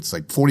interview. It's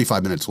like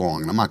 45 minutes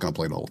long, and I'm not going to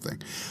play the whole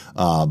thing.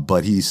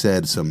 But he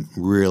said some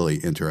really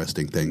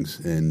interesting things,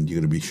 and you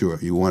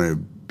want to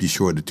be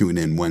sure to tune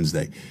in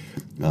Wednesday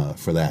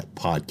for that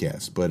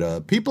podcast.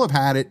 But people have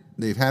had it.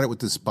 They've had it with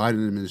this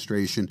Biden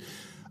administration.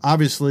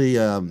 Obviously,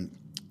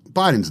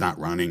 Biden's not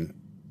running.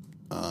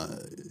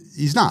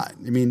 He's not.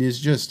 I mean, it's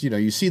just,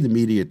 you see the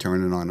media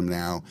turning on him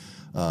now.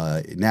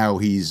 Now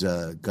he's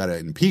got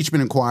an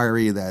impeachment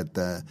inquiry that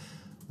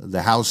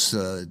the House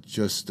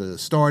just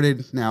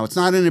started. Now, it's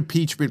not an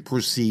impeachment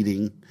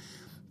proceeding.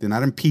 They're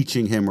not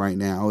impeaching him right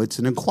now. It's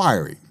an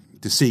inquiry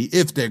to see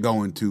if they're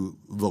going to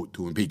vote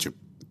to impeach him.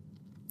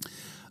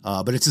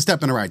 But it's a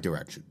step in the right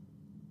direction.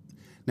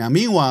 Now,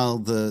 meanwhile,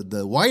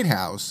 the White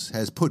House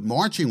has put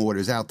marching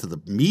orders out to the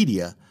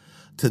media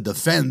to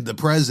defend the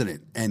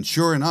president. And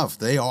sure enough,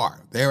 they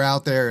are. They're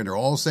out there, and they're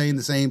all saying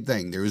the same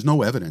thing. There is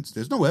no evidence.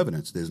 There's no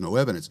evidence. There's no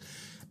evidence.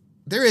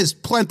 There is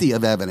plenty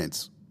of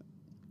evidence.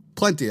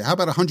 Plenty. How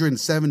about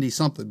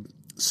 170-something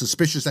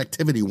suspicious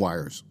activity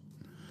wires?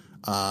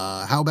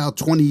 How about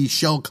 20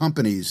 shell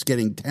companies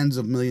getting tens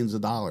of millions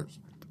of dollars?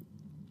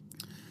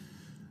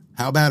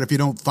 How about if you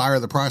don't fire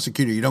the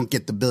prosecutor, you don't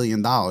get the $1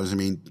 billion? I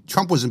mean,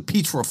 Trump was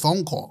impeached for a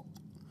phone call.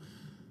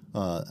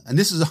 And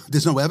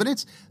there's no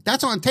evidence?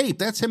 That's on tape.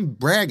 That's him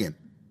bragging.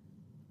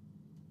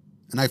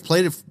 And I've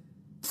played it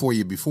for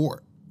you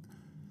before.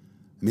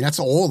 I mean, that's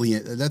all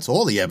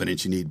the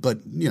evidence you need. But,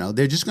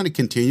 they're just going to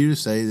continue to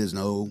say there's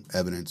no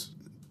evidence.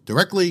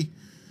 Directly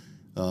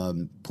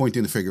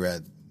pointing the finger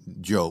at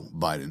Joe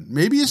Biden.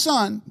 Maybe his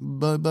son,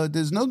 but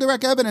there's no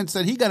direct evidence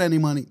that he got any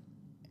money.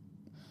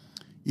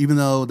 Even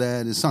though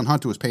that his son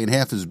Hunter was paying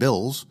half his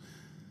bills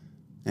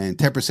and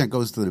 10%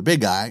 goes to the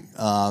big guy.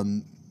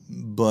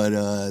 But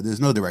there's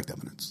no direct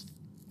evidence.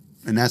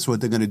 And that's what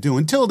they're going to do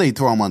until they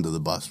throw him under the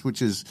bus,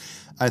 which is,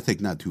 I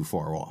think, not too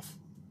far off.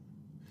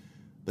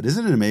 But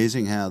isn't it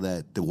amazing how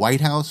that the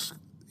White House,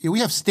 we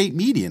have state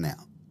media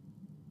now,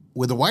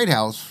 where the White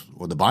House,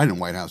 or the Biden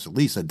White House at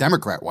least, a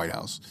Democrat White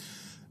House,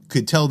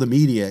 could tell the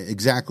media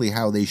exactly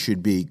how they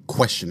should be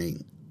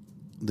questioning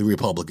the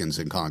Republicans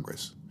in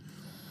Congress.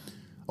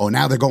 Oh,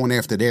 now they're going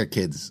after their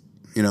kids.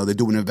 They're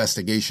doing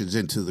investigations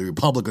into the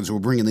Republicans who are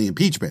bringing the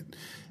impeachment,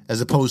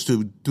 as opposed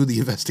to do the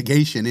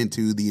investigation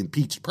into the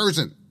impeached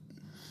person,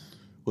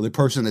 or the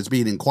person that's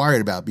being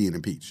inquired about being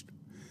impeached.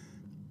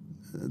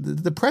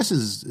 The press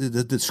is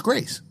the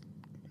disgrace.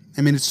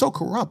 I mean, it's so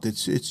corrupt.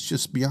 It's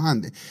just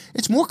beyond.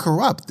 It's more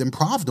corrupt than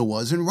Pravda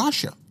was in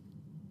Russia,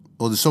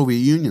 or the Soviet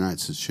Union, I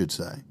should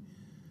say.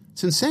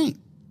 It's insane.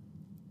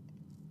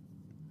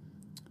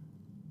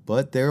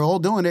 But they're all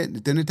doing it.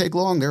 It didn't take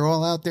long. They're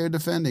all out there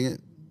defending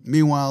it.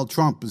 Meanwhile,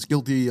 Trump is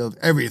guilty of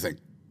everything,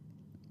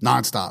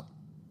 nonstop.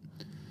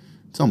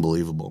 It's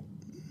unbelievable.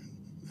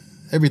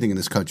 Everything in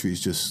this country is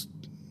just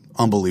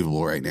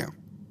unbelievable right now.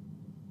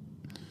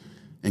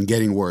 And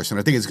getting worse. And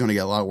I think it's going to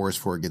get a lot worse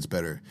before it gets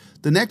better.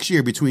 The next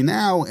year, between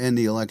now and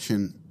the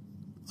election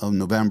of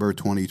November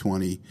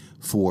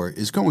 2024,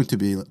 is going to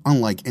be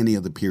unlike any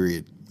other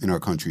period in our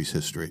country's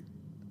history.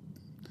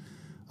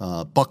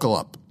 Buckle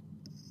up.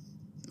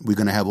 We're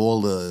going to have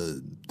all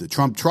the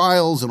Trump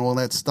trials and all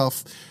that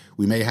stuff.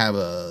 We may have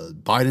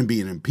Biden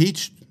being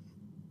impeached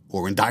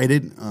or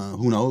indicted.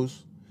 Who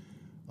knows?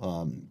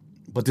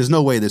 But there's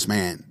no way this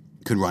man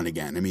could run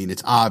again. I mean,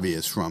 it's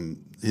obvious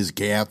from his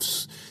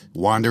gaffes,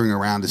 wandering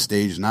around the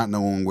stage, not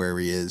knowing where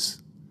he is,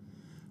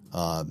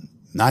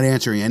 not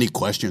answering any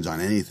questions on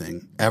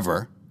anything,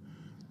 ever,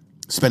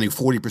 spending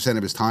 40%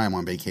 of his time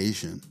on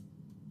vacation.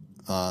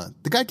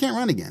 The guy can't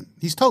run again.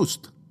 He's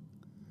toast.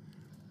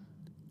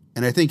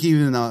 And I think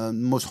even the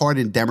most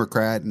hardened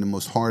Democrat and the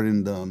most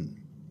hardened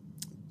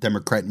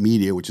Democrat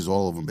media, which is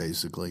all of them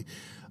basically,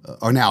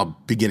 are now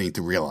beginning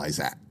to realize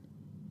that.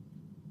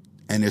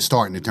 And they're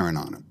starting to turn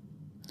on him.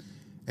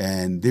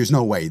 And there's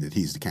no way that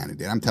he's the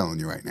candidate. I'm telling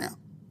you right now.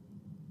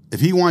 If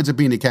he winds up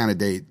being the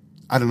candidate,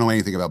 I don't know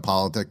anything about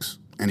politics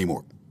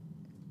anymore.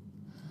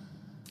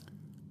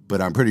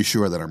 But I'm pretty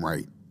sure that I'm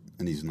right,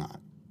 and he's not.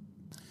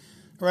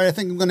 All right, I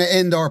think I'm going to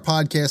end our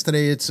podcast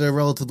today. It's a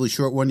relatively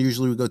short one.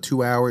 Usually we go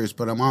 2 hours,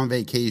 but I'm on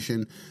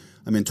vacation.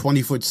 I'm in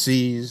 20-foot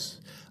seas.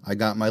 I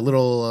got my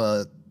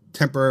little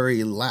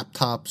temporary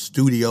laptop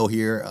studio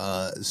here.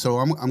 So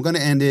I'm going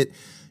to end it.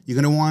 You're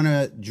going to want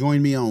to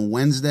join me on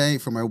Wednesday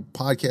for my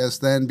podcast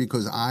then,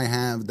 because I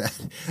have that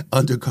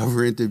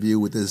undercover interview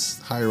with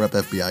this higher-up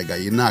FBI guy.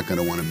 You're not going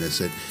to want to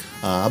miss it.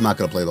 I'm not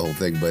going to play the whole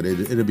thing, but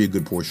it'll be a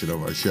good portion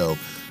of our show.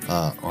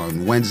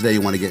 On Wednesday, you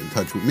want to get in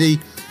touch with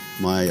me.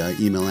 My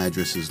email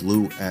address is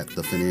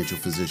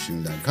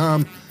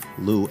lou@thefinancialphysician.com,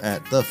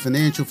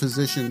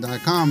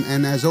 lou@thefinancialphysician.com.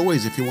 And as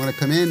always, if you want to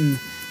come in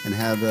and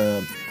have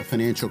a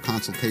financial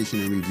consultation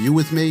and review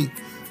with me,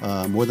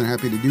 more than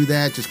happy to do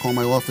that. Just call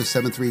my office,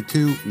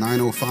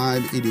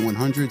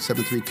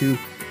 732-905-8100,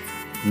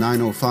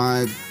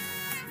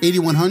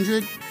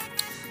 732-905-8100.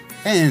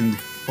 And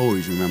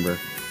always remember,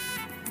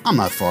 I'm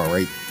not far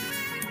right.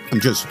 I'm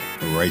just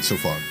right so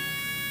far.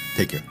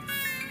 Take care.